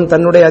 அவன்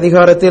தன்னுடைய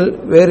அதிகாரத்தில்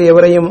வேறு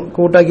எவரையும்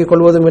கூட்டாக்கிக்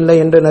கொள்வதும் இல்லை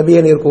என்று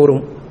நபியே நீர்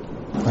கூறும்.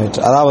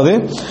 அதாவது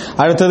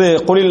அடுத்தது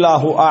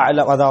குலில்லாஹு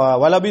அஅலம்,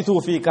 வலபிது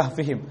ஃபீ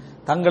கஹ்ஃபிஹிம்,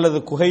 தங்களது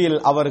குகையில்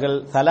அவர்கள்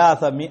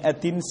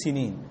 300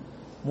 சினீன்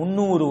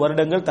 300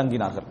 வருடங்கள்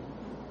தங்கினார்கள்.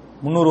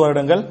 300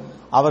 வருடங்கள்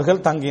அவர்கள்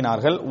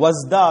தங்கினார்கள்.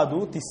 வஸ்தாது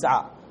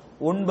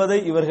 9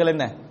 இவர்கள்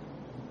என்ன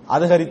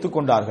அதிகரித்துக்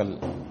கொண்டார்கள்,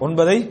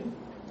 9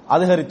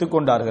 அதிகரித்துக்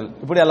கொண்டார்கள்.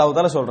 இப்படி அல்லாஹ்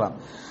தஆலா சொல்றான்.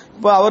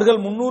 இப்ப அவர்கள்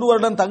 300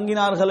 வருடம்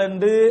தங்கினார்கள்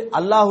என்று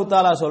அல்லாஹ்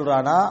தஆலா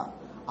சொல்றானா,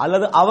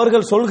 அல்லது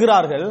அவர்கள்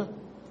சொல்கிறார்கள்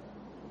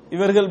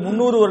இவர்கள்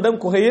 300 வருடம்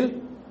குகையில்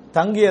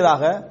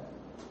தங்கியதாக,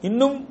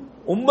 இன்னும்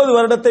 9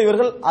 வருடத்தை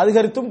இவர்கள்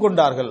அதிகரித்தும்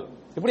கொண்டார்கள்.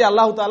 இப்படி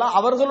அல்லாஹ் தஆலா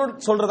அவர்களோடு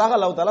சொல்றதாக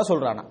அல்லாஹ் தஆலா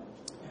சொல்றானா,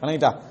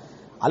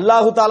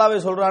 அல்லாஹு தாலாவே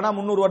சொல்றானா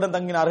 300 வருடம்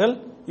தங்கினார்கள்,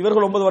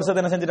 இவர்கள் 9 வருஷத்தை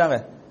என்ன செஞ்சிட்டாங்க,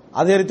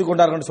 அதிகரித்துக்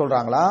கொண்டார்கள்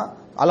சொல்றாங்களா,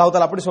 அல்லாஹு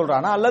தாலா அப்படி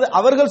சொல்றானா, அல்லது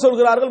அவர்கள்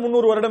சொல்கிறார்கள்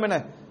 300 வருடம் என்ன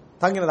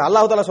தங்கினது,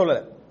 அல்லாஹு தாலா சொல்லல,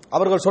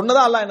 அவர்கள்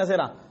சொன்னதா அல்லாஹ் என்ன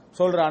செய்யறான்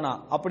சொல்றானா,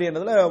 அப்படி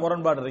என்றதுல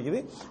முரண்பாடு இருக்குது.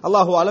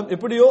 அல்லாஹு ஆலம்.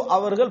 எப்படியோ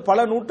அவர்கள் பல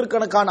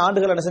நூற்றுக்கணக்கான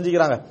ஆண்டுகள் என்ன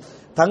செஞ்சுக்கிறாங்க,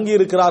 தங்கி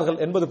இருக்கிறார்கள்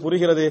என்பது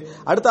புரிகிறது.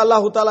 அடுத்து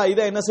அல்லாஹு தாலா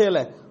இதை என்ன செய்யல,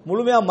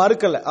 முழுமையா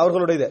மறுக்கல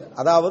அவர்களுடைய இதை,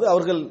 அதாவது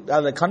அவர்கள்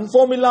அதை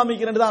கன்ஃபார்ம் இல்லாம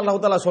இருக்கிறது தான் அல்லாஹு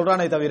தாலா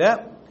சொல்றானே தவிர,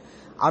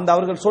 அந்த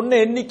அவர்கள் சொன்ன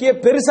எண்ணிக்கையே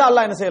பெருசா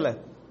அல்லாஹ் என்ன செய்யல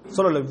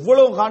சொல்லல.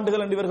 இவ்வளவு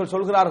ஆண்டுகள் என்று இவர்கள்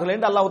சொல்கிறார்கள்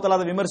என்று அல்லாஹ் தஆலா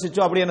அதை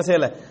விமர்சிச்சோ அப்படி என்ன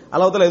செய்யல,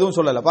 அல்லாஹ் தஆலா எதுவும்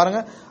சொல்லல. பாருங்க,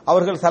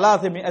 அவர்கள்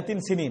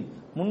 300 சினீன்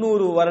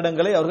 300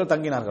 வருடங்களை அவர்கள்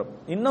தங்கினார்கள்.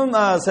 இன்னும்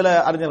சில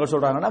அறிஞர்கள்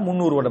சொல்றாங்கன்னா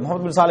 300 வருடம்.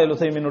 முஹம்மது பின் சாலிஹ் அல்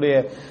உஸைமீனுடைய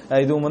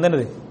இதுவும்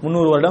என்னது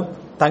 300 வருடம்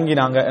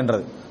தங்கினாங்க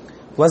என்றது.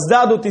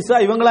 வஸ்தாது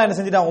 9 இவங்களா என்ன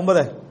செஞ்சிட்டாங்க,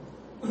 9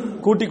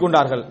 கூட்டிக்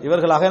கொண்டார்கள்.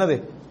 இவர்களாக என்னது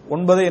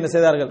 9 என்ன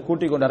செய்தார்கள்,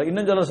 கூட்டிக் கொண்டார்கள்.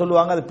 இன்னும் சிலர்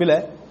சொல்லுவாங்க அது பிழை.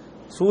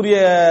 சூரிய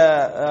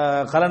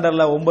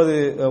கலண்டர்ல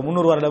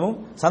 300 வருடமும்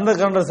சந்திர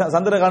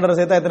கலண்டர்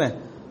சேர்த்தா எத்தனை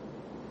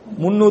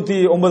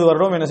 309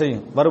 வருடம் என்ன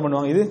செய்யும் வரும்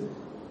பண்ணுவாங்க. இது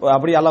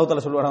அப்படி அல்லாஹ்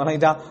தஆலா சொல்லுவாங்க,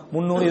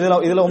 300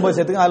 இதுல 9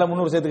 சேர்த்துங்க, அதுல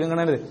 300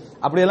 சேர்த்துக்கங்க,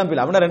 அப்படி எல்லாம்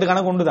பிள்ளை. அப்படின்னா 2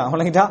 கணக்கு ஒன்று தான்,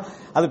 வணங்கிட்டா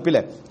அது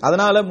பிள்ளை.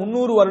 அதனால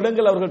 300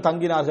 வருடங்கள் அவர்கள்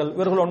தங்கினார்கள்.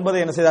 இவர்கள் 9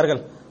 என்ன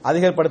செய்தார்கள்,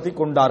 அதிகப்படுத்தி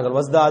கொண்டார்கள்.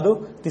 வஸ்தாது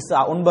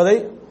 9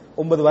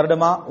 9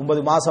 வருடமா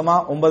 9 மாசமா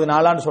 9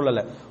 நாளான்னு சொல்லல,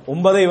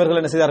 9 இவர்கள்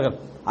என்ன செய்தார்கள்,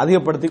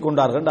 அதிகப்படுத்தி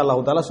கொண்டார்கள்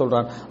அல்லாஹ் தஆலா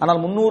சொல்றான். ஆனால்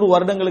 300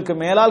 வருடங்களுக்கு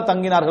மேலால்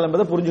தங்கினார்கள்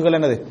என்பதை புரிஞ்சுக்கொள்ள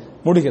என்னது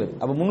முடிகிறது.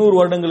 அப்ப 300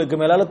 வருடங்களுக்கு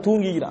மேலால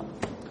தூங்குகிறார்,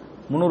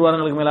 300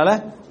 வருடங்களுக்கு மேலால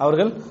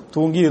அவர்கள்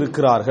தூங்கி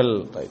இருக்கிறார்கள்.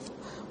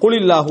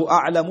 குலில்லாஹு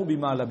அஅலமு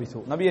பிமா லபிது,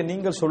 நபியே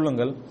நீங்கள்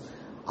சொல்லுங்கள்,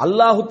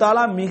 அல்லாஹு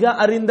தஆலா மிக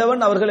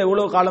அறிந்தவன் அவர்கள்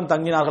எவ்வளவு காலம்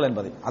தங்கினார்கள்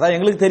என்பதை. அதான்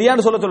எங்களுக்கு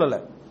தெரியான்னு சொல்லல,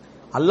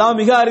 அல்லாஹ்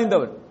மிக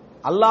அறிந்தவன்.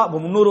 அல்லாஹ்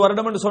 300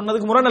 வருடம் என்று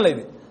சொன்னதுக்கு முரணல்ல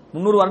இது.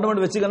 300 வருடம்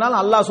என்று வச்சுக்கனால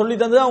அல்லாஹ் சொல்லி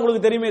தந்தது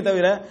அவங்களுக்கு தெரியுமே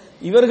தவிர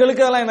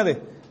இவர்களுக்கு அதெல்லாம் என்னது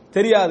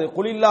தெரியாது.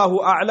 குலில்லாஹு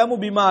அஅலமு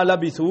பிமா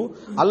லபிது,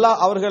 அல்லாஹ்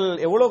அவர்கள்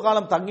எவ்வளவு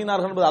காலம்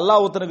தங்கினார்கள் என்பது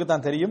அல்லாஹ் ஒருத்தனுக்கு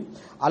தான் தெரியும்.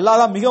 அல்லாஹ்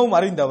தான் மிகவும்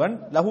அறிந்தவன்.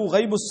 லஹு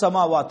கைபுஸ்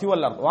ஸமாவாதி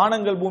வல் அர்த்,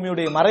 வானங்கள்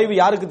பூமியுடைய மறைவு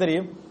யாருக்கு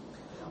தெரியும்?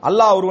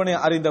 அல்லாஹ் ஒருவனே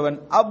அறிந்தவன்.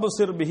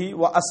 அப்சிர் பிஹி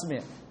வ அஸ்மி,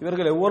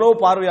 இவர்கள் எவ்வளவு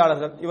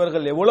பார்வையாளர்கள்,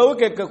 இவர்கள் எவ்வளவு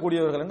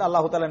கேட்கக்கூடியவர்கள் என்று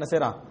அல்லாஹ் தஆலா என்ன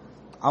செய்றான்,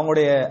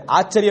 அவங்களுடைய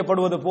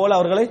ஆச்சரியப்படுவது போல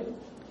அவர்களை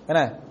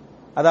என்ன,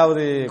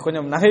 அதாவது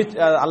கொஞ்சம் நகை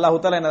அல்லாஹ்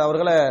தஆலா என்ன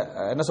அவர்களை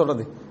என்ன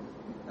சொல்றது,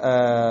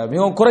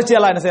 மிகவும் குறைச்சி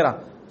அல்லாஹ் என்ன செய்றான்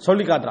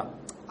சொல்லி காட்டுறான்,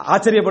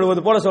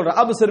 ஆச்சரியப்படுவது போல சொல்றான்.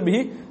 அப்சிர்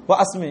பிஹி வ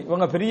அஸ்மி,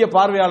 இவங்க பெரிய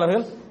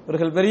பார்வையாளர்கள்,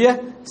 இவர்கள் பெரிய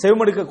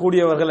செவிமடுக்க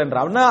கூடியவர்கள்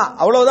என்றான்.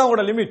 அவ்வளவுதான்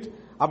அவங்களோட லிமிட்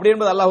அப்படி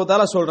என்பது அல்லாஹ்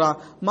தஆலா சொல்றான்.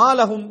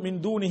 மாலஹும் மின்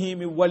தூனிஹி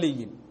மின்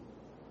வலியின்,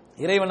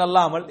 இறைவன்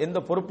அல்லாமல் எந்த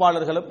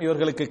பொறுப்பாளர்களும்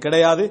இவர்களுக்கு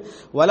கிடையாது.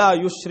 வலா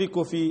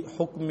யுஷ்ரிகு ஃபீ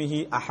ஹுக்மிஹி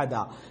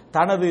அஹதா,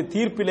 தனது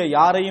தீர்ப்பிலே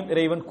யாரையும்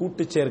இறைவன்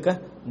கூட்டு சேர்க்க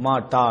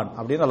மாட்டான்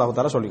அப்படின்னு அல்லாஹ்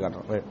தஆலா சொல்லி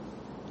காட்டுறான்.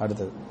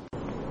 அடுத்தது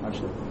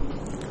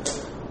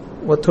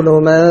وَاتْلُ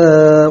مَا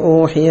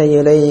أُوحِيَ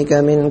إِلَيْكَ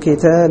مِنْ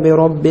كِتَابِ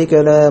رَبِّكَ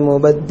لَا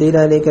مُبَدِّلَ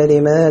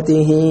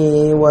لِكَلِمَاتِهِ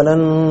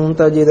وَلَنْ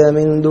تَجِدَ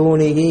مِنْ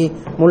دُونِهِ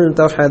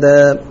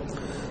مُلْتَحَدًا.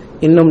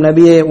 இன்னும்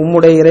நபியே,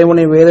 உம்முடைய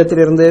இறைவனின்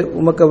வேதத்திலிருந்து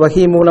உமக்கு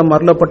வஹி மூலம்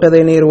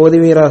அருளப்பட்டதை நீர்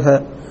ஓதுவீராக.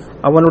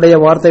 அவனுடைய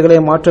வார்த்தைகளை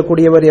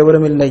மாற்றக்கூடியவர்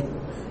எவரும் இல்லை.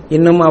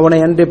 இன்னும் அவனை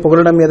அன்றி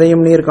புகலிடம்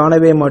எதையும் நீர்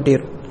காணவே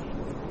மாட்டீர்.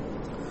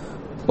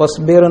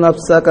 وَاصْبِرْ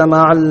نَفْسَكَ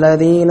مَعَ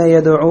الَّذِينَ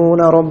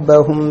يَدْعُونَ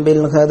رَبَّهُمْ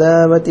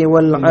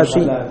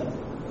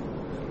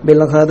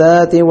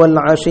بِالْغَدَاةِ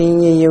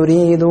وَالْعَشِيِّ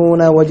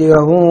يُرِيدُونَ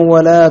وَجْهَهُ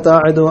وَلَا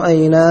تَعْدُ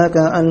عَيْنَاكَ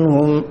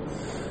عَنْهُمْ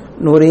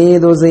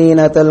نريد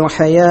زينة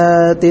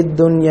الحياة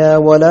الدنيا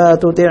ولا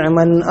تطع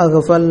من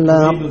أغفلنا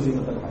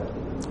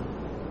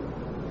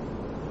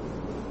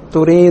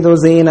تريد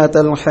زينة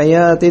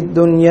الحياة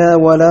الدنيا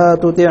ولا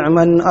تطع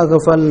من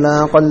أغفلنا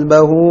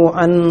قلبه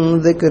عن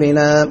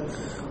ذكرنا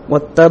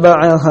واتبع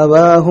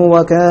هواه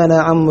وكان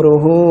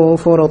أمره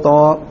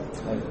فرطا.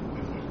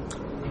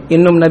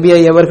 இன்னும் நபியை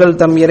எவர்கள்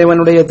தம்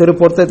இறைவனுடைய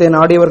திருப்பொருத்தத்தை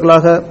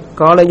நாடியவர்களாக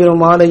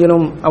காலையிலும்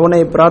மாலையிலும் அவனை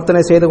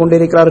பிரார்த்தனை செய்து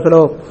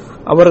கொண்டிருக்கிறார்களோ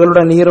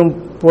அவர்களுடன் நீரும்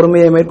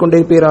பொறுமையை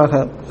மேற்கொண்டிருப்பீராக.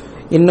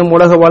 இன்னும்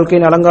உலக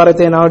வாழ்க்கையின்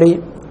அலங்காரத்தை நாடி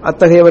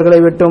அத்தகையவர்களை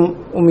விட்டும்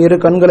இரு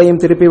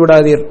கண்களையும் திருப்பி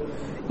விடாதீர்.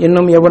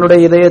 இன்னும் எவனுடைய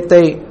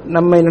இதயத்தை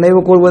நம்மை நினைவு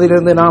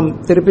கூறுவதிலிருந்து நாம்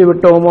திருப்பி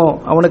விட்டோமோ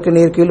அவனுக்கு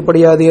நீர்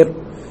கீழ்ப்படியாதீர்.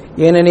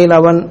 ஏனெனில்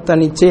அவன்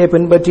தன் இச்சையை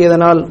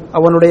பின்பற்றியதனால்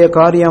அவனுடைய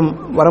காரியம்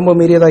வரம்பு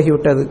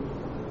மீறியதாகிவிட்டது.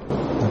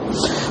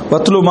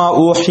 வத்லுமா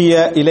ஊஹிய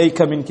இலைக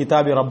மின்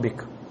கிதாபி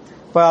ரப்பிக்.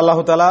 இப்ப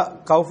அல்லாஹு தஆலா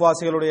கௌஃப்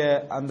வாசிகளுடைய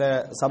அந்த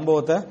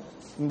சம்பவத்தை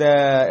இந்த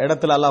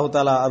இடத்துல அல்லாஹு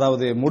தஆலா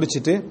அதாவது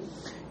முடிச்சிட்டு,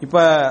 இப்ப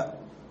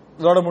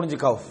இதோட முடிஞ்சு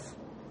கௌஃப்.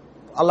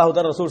 அல்லாஹு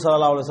தஆலா ரசூல்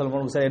ஸல்லல்லாஹு அலைஹி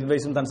வஸல்லம் சில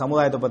அட்வைஸும் தன்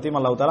சமுதாயத்தை பத்தியும்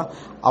அல்லாஹு தஆலா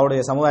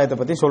அவருடைய சமுதாயத்தை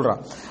பத்தி சொல்றான்.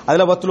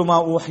 அதுல வத்லுமா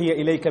ஊஹிய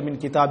இலைக மின்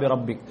கிதாபி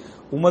ரப்பிக்,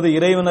 உமது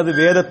இறைவனது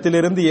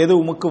வேதத்திலிருந்து எது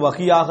உமக்கு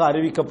வஹியாக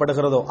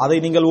அறிவிக்கப்படுகிறதோ அதை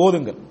நீங்கள்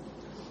ஓதுங்கள்,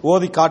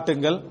 ஓதி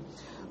காட்டுங்கள்.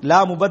 லா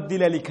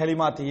முபத்தில லி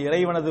கலிமாத்தி,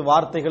 இறைவனது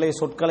வார்த்தைகளை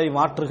சொற்களை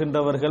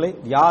மாற்றுகின்றவர்களை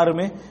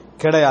யாருமே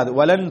கிடையாது.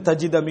 வலன்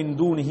தஜித மின்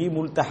தூனிஹி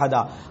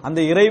முல்தஹதா, அந்த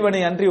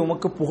இறைவனை அன்றி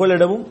உமக்கு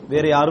புகலிடவும்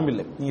வேற யாரும்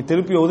இல்லை. நீங்க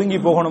திருப்பி ஒதுங்கி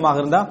போகணுமாக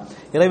இருந்தா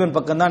இறைவன்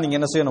பக்கம் தான் நீங்க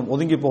என்ன செய்யணும்,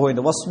 ஒதுங்கி போக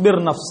வேண்டும்.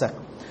 வஸ்பிர் நஃப்ஸக்,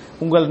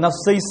 உங்கள்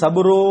நஃப்ஸை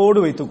சபரோடு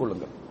வைத்துக்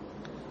கொள்ளுங்கள்,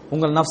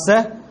 உங்கள் நஃப்ஸை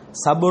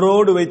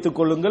சபரோடு வைத்துக்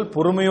கொள்ளுங்கள்,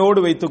 பொறுமையோடு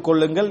வைத்துக்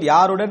கொள்ளுங்கள்.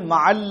 யாருடன்?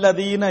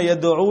 மஅல்லதீன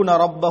யதுஊன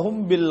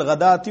ரப்பஹும் பில்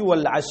கதாத்தி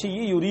வல்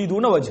அஷியி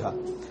யுரீதுன வஜ்ஹா,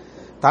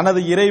 தனது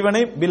இறைவனை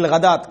பில்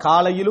கதாத்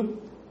காலையிலும்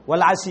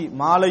வல் அஷி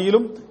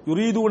மாலையிலும்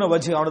யுரீதுன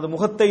வஜ்ஹா, அவனது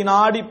முகத்தை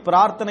நாடி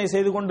பிரார்த்தனை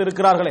செய்து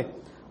கொண்டிருக்கிறார்களே,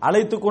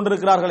 அழைத்துக்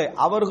கொண்டிருக்கிறார்களே,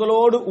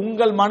 அவர்களோடு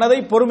உங்கள் மனதை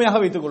பொறுமையாக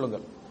வைத்துக்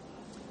கொள்ளுங்கள்.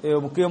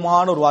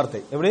 முக்கியமான ஒரு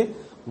வார்த்தை. எப்படி?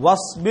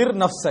 வஸ்பிர்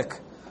நஃப்ஸக்,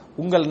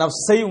 உங்கள்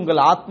நஃப்ஸை உங்கள்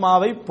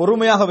ஆத்மாவை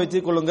பொறுமையாக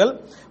வைத்துக் கொள்ளுங்கள்.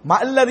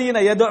 மஅல்லதீன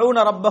யதுஊன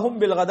ரப்பஹும்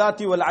பில்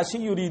கதாத்தி வல் அஷி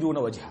யுரீதுன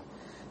வஜ்ஹா,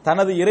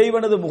 தனது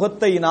இறைவனது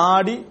முகத்தை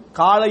நாடி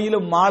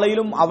காலையிலும்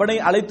மாலையிலும் அவனை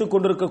அழைத்துக்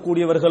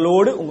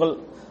கொண்டிருக்கக்கூடியவர்களோடு உங்கள்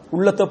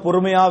உள்ளத்தை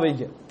பொறுமையா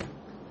வைங்க.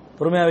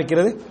 பொறுமையா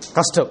வைக்கிறது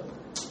கஷ்டம்.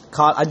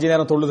 5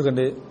 நேரம் தொழுது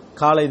கண்டு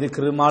காலை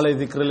திக்ரு மாலை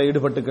திக்ருல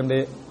ஈடுபட்டு கண்டு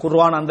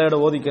குர்ஆன் அன்றைய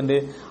ஓதிக்கண்டு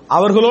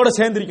அவர்களோட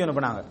சேர்ந்திருக்கணும்.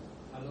 இப்ப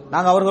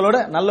நாங்க அவர்களோட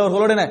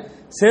நல்லவர்களோட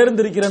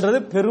சேர்ந்திருக்கிறது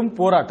பெரும்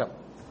போராட்டம்.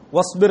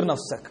 வஸ்பிர்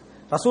நஃப்ஸக்,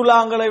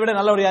 ரசூலுல்லாஹ்களை விட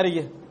நல்லவர்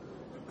யாருக்கு?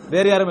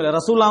 வேற யாரும் இல்ல.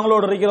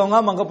 ரசூலுல்லாஹ்களோட இருக்கிறவங்க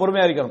அங்க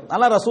பொறுமையா இருக்கணும்.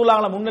 ஆனா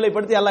ரசூலுல்லாஹ்களை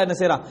முன்னிலைப்படுத்தி அல்லாஹ் என்ன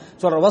செய்யறான்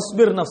சொல்ற,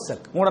 வஸ்பிர்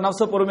நஃப்ஸக், உங்களோட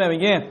நஃப்ஸை பொறுமையா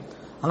வைங்க.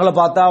 அங்களை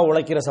பார்த்தா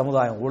உழைக்கிற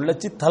சமுதாயம்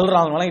உழைச்சி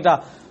தள்ளுறாங்க, வணங்கிட்டா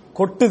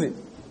கொட்டுது.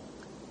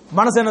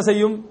 மனசு என்ன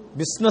செய்யும்?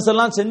 பிசினஸ்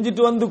எல்லாம்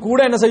செஞ்சுட்டு வந்து கூட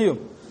என்ன செய்யும்,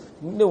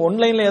 இந்த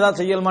ஆன்லைன்ல ஏதாவது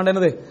செய்யல்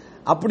மாட்டேனது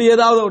அப்படி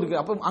ஏதாவது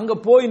அப்ப அங்க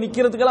போய்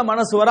நிக்கிறதுக்கெல்லாம்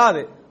மனசு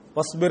வராது.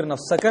 வஸ்பிர்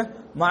நஃப்ஸக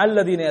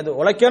மஅல்லதீன, அது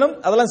உழைக்கணும்,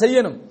 அதெல்லாம்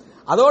செய்யணும்.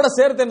 அதோட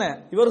சேர்த்து என்ன,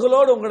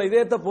 இவர்களோடு உங்களை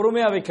இதயத்தை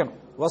பொறுமையா வைக்கணும்.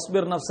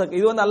 வஸ்பிர் நஃப்ஸக,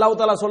 இது அல்லாஹ்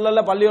தஆலா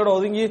சொல்லல பள்ளியோட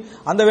ஒதுங்கி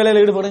அந்த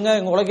வேலையில ஈடுபடுங்க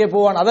உலகே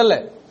போவான், அதல்ல.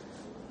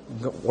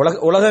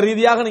 உலக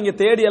ரீதியாக நீங்க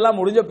தேடி எல்லாம்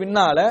முடிஞ்ச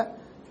பின்னால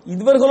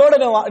இவர்களோட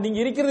நீங்க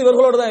இருக்கிறது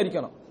இவர்களோட தான்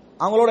இருக்கணும்.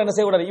 அவங்களோட என்ன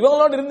செய்யக்கூடாது.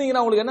 இவங்களோட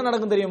இருந்தீங்கன்னா உங்களுக்கு என்ன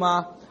நடக்கும் தெரியுமா?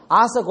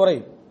 ஆசை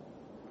குறையும்.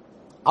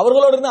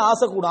 அவர்களோட இருந்து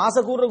ஆசை கூடும்.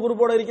 ஆசை கூடுற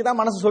குரூப்போட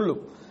இருக்கதான் மனசு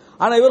சொல்லும்.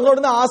 ஆனா இவர்களோட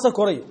இருந்து ஆசை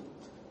குறையும்.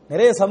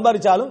 நிறைய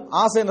சம்பாதிச்சாலும்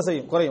ஆசை என்ன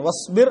செய்யும்? குறையும்.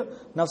 வஸ்பிர்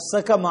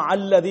நஃப்ஸக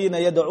மஅல்லதீன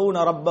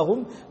யதுஊன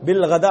ரப்பஹும்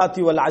பில்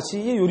கதாத்தி வல்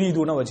அஷியி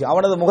யுரீதுன வஜ்,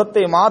 அவனது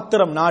முகத்தை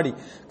மாத்திரம் நாடி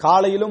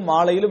காலையிலும்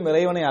மாலையிலும்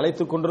இறைவனை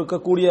அழைத்துக்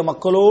கொண்டிருக்கக்கூடிய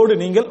மக்களோடு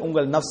நீங்கள்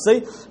உங்கள் நஃப்ஸை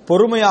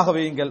பொறுமையாக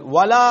வையுங்கள்.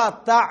 வலா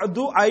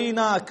தஅது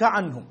ஐனாக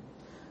அன்ஹும்,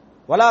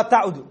 வலா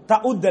தஅது,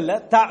 தஅுதல்ல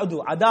தஅது,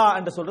 அதா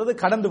என்று சொல்றது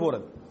கடந்து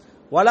போறது.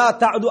 வலா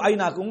தஅது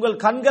ஐனாக,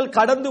 உங்கள் கண்கள்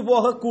கடந்து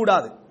போக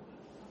கூடாது.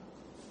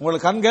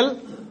 உங்கள் கண்கள்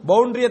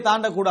பவுண்டரியை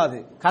தாண்டக்கூடாது,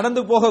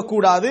 கடந்து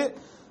போகக்கூடாது.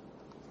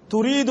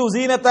 துரீது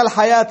ஜீனத்தல்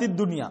ஹயாத்தி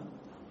துன்யா,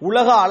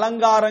 உலக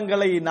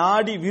அலங்காரங்களை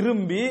நாடி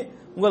விரும்பி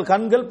உங்கள்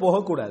கண்கள்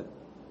போகக்கூடாது.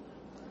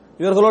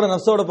 இவர்களோட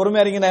நஃப்ஸோட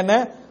பொறுமையா இருக்கீங்கன்னா என்ன,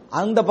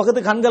 அந்த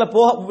பக்கத்து கண்களை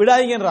போக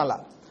விடாதீங்கன்றால.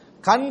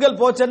 கண்கள்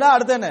போச்சேன்னா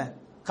அடுத்து என்ன,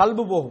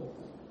 கல்பு போகும்.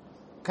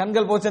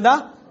 கண்கள் போச்சேன்னா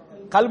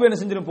கல்பு என்ன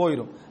செஞ்சிடும்,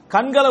 போயிடும்.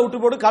 கண்களை விட்டு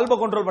போட்டு கல்பை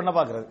கண்ட்ரோல் பண்ண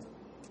பாக்குறது,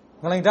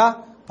 விளங்கிட்டா?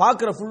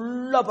 பாக்குற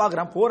ஃபுல்லா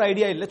பாக்குறேன், போற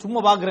ஐடியா இல்ல, சும்மா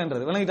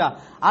பாக்குறேன்றது, விளங்கிட்டா?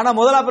 ஆனா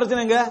முதலா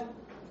பிரச்சனை எங்க,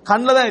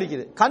 கண்ணில் தான்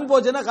இருக்குது. கண்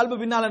போச்சுன்னா கல்பு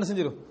பின்னால என்ன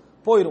செஞ்சிடும்,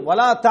 போயிடும்.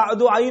 வலா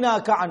தஅது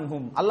ஐனாக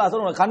அன்ஹும், அல்லாஹ்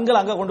சொல்ற கண்கள்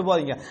அங்க கொண்டு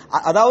போகாதீங்க,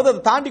 அதாவது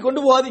அதை தாண்டி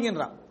கொண்டு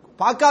போகாதீங்கன்றான்.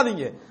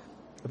 பார்க்காதீங்க,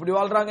 இப்படி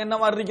வாழ்றாங்க, என்ன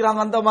மாதிரி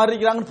இருக்கிறாங்க, அந்த மாதிரி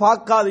இருக்கிறாங்கன்னு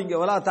பார்க்காதீங்க.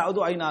 வலா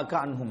தஅது ஐனாக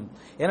அன்ஹும்.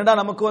 என்னடா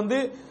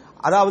நமக்கு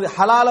அதாவது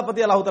ஹலால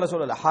பத்தி அல்லாஹ் தஆலா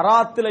சொல்லல,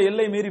 ஹராத்துல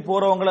எல்லை மீறி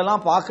போறவங்க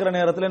எல்லாம் பாக்குற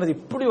நேரத்துல என்ன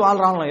இப்படி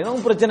வாழ்றாங்களா,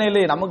 எதுவும் பிரச்சனை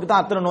இல்லையே, நமக்கு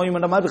தான் அத்தனை நோய்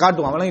என்ற மாதிரி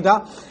காட்டுவான், விளங்கிட்டா?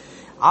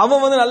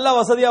 அவன் நல்ல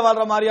வசதியா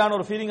வாழ்ற மாதிரியான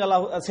ஒரு ஃபீலிங்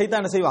அல்லாஹ்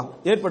சைத்தான் செய்வான்,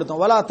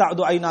 ஏற்படுத்தும். வலா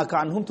தஅது ஐனாக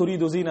அன்ஹும்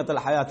துரீது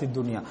ஜீனத்தல் ஹயாத்தி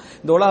துன்யா,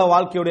 இந்த உலக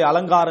வாழ்க்கையுடைய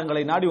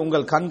அலங்காரங்களை நாடி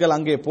உங்கள் கண்கள்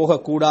அங்கே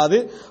போக கூடாது.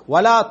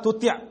 வலா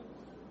துத்யா,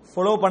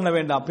 ஃபாலோ பண்ண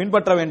வேண்டாம்,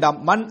 பின்பற்ற வேண்டாம்.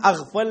 மன்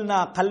அக்ஃபல்னா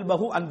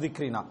கல்பஹு அன்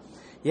திக்ரினா,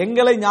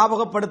 எங்களை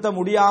ஞாபகப்படுத்த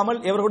முடியாமல்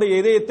எவர்களுடைய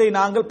இதயத்தை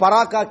நாங்கள்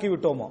பராக்காக்கி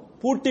விட்டோமோ,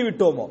 பூட்டி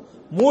விட்டோமோ,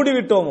 மூடி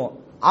விட்டோமோ,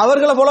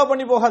 அவர்களை ஃபாலோ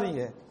பண்ணி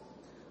போகாதீங்க.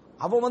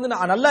 அவன்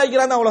நல்லா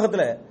இருக்கிறான்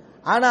உலகத்துல,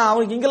 ஆனா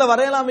அவனுக்கு இங்கல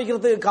வரையலாம்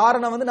வைக்கிறதுக்கு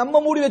காரணம்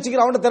நம்ம மூடி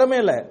வச்சுக்கிறோம். அவனோட திறமை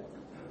இல்ல,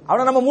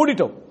 அவனை நம்ம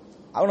மூடிட்டோம்,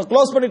 அவனை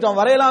க்ளோஸ் பண்ணிட்டோம்.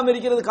 வரையலாம்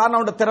இருக்கிறது காரணம்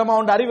அவனோட திறமை,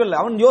 அவனோட அறிவு இல்ல,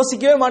 அவன்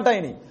யோசிக்கவே மாட்டான்.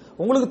 இனி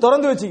உங்களுக்கு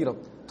திறந்து வச்சுக்கிறோம்.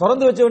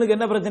 திறந்து வச்சவனுக்கு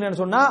என்ன பிரச்சனைன்னு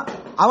சொன்னா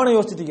அவனை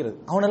யோசிச்சுக்கிறது.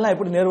 அவனெல்லாம்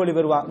எப்படி நேர்வழி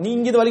பெறுவான்,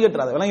 நீங்க இது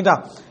வழிகட்டுறாத, விளங்கிட்டா?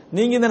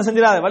 நீங்க இந்த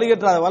செஞ்சிடாத,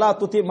 வழிகட்டுறாத. வலா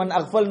துத்தி மன்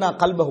அக்ஃபல்னா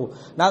கல்பஹு,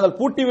 நாங்கள்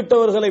பூட்டி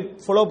விட்டவர்களை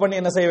ஃபாலோ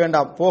பண்ணி என்ன செய்ய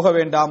வேண்டாம், போக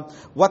வேண்டாம்.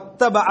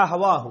 வத்தபஅ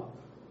ஹவாஹு,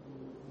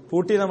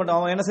 பூட்டி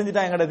அவன் என்ன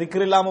செஞ்சிட்டான், எங்கட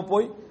திக்ர் இல்லாம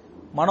போய்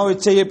மனோ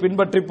இச்சையை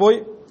பின்பற்றி போய்,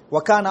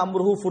 வகான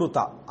அம்ருஹு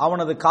ஃபுருதா,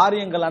 அவனது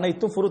காரியங்கள்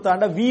அனைத்தும்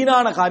ஃபுருதாண்ட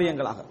வீணான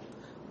காரியங்களாக,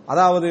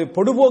 அதாவது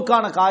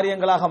பொடுபோக்கான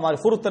காரியங்களாக மாறி,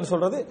 ஃபுருத்தன்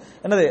சொல்றது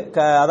என்னது,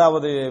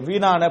 அதாவது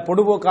வீணான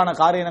பொடுபோக்கான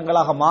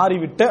காரியங்களாக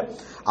மாறிவிட்ட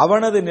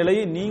அவனது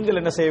நிலையை நீங்கள்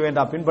என்ன செய்ய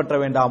வேண்டாம், பின்பற்ற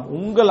வேண்டாம்.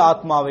 உங்கள்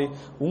ஆத்மாவை,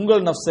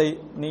 உங்கள் நஃப்ஸை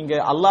நீங்க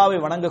அல்லாஹ்வை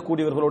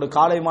வணங்கக்கூடியவர்களோடு,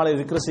 காலை மாலை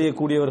திக்ர்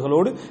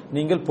செய்யக்கூடியவர்களோடு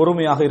நீங்கள்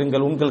பொறுமையாக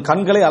இருங்கள். உங்கள்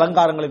கண்களை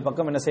அலங்காரங்களின்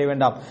பக்கம் என்ன செய்ய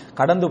வேண்டாம்,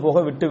 கடந்து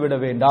போக விட்டுவிட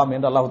வேண்டாம்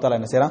என்று அல்லாஹ் தஆலா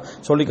என்ன செய்யறான்,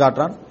 சொல்லி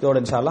காட்டுறான்.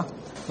 இதோட இன்ஷா அல்லாஹ்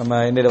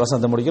நம்ம இன்றைய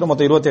வசனத்தை முடிக்கிறோம்.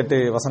 மொத்தம்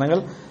 28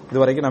 வசனங்கள்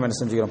இதுவரைக்கும் நம்ம என்ன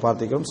செஞ்சுக்கிறோம்,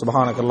 பார்த்துக்கிறோம்.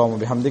 சுப்ஹானக்கல்லாஹு வ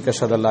பிஹம்திக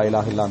அஷ்ஹது அல்லா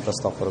இலாஹா இல்லா அன்த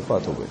அஸ்தக்ஃபிருக வ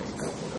அத்தூபு இலைக்.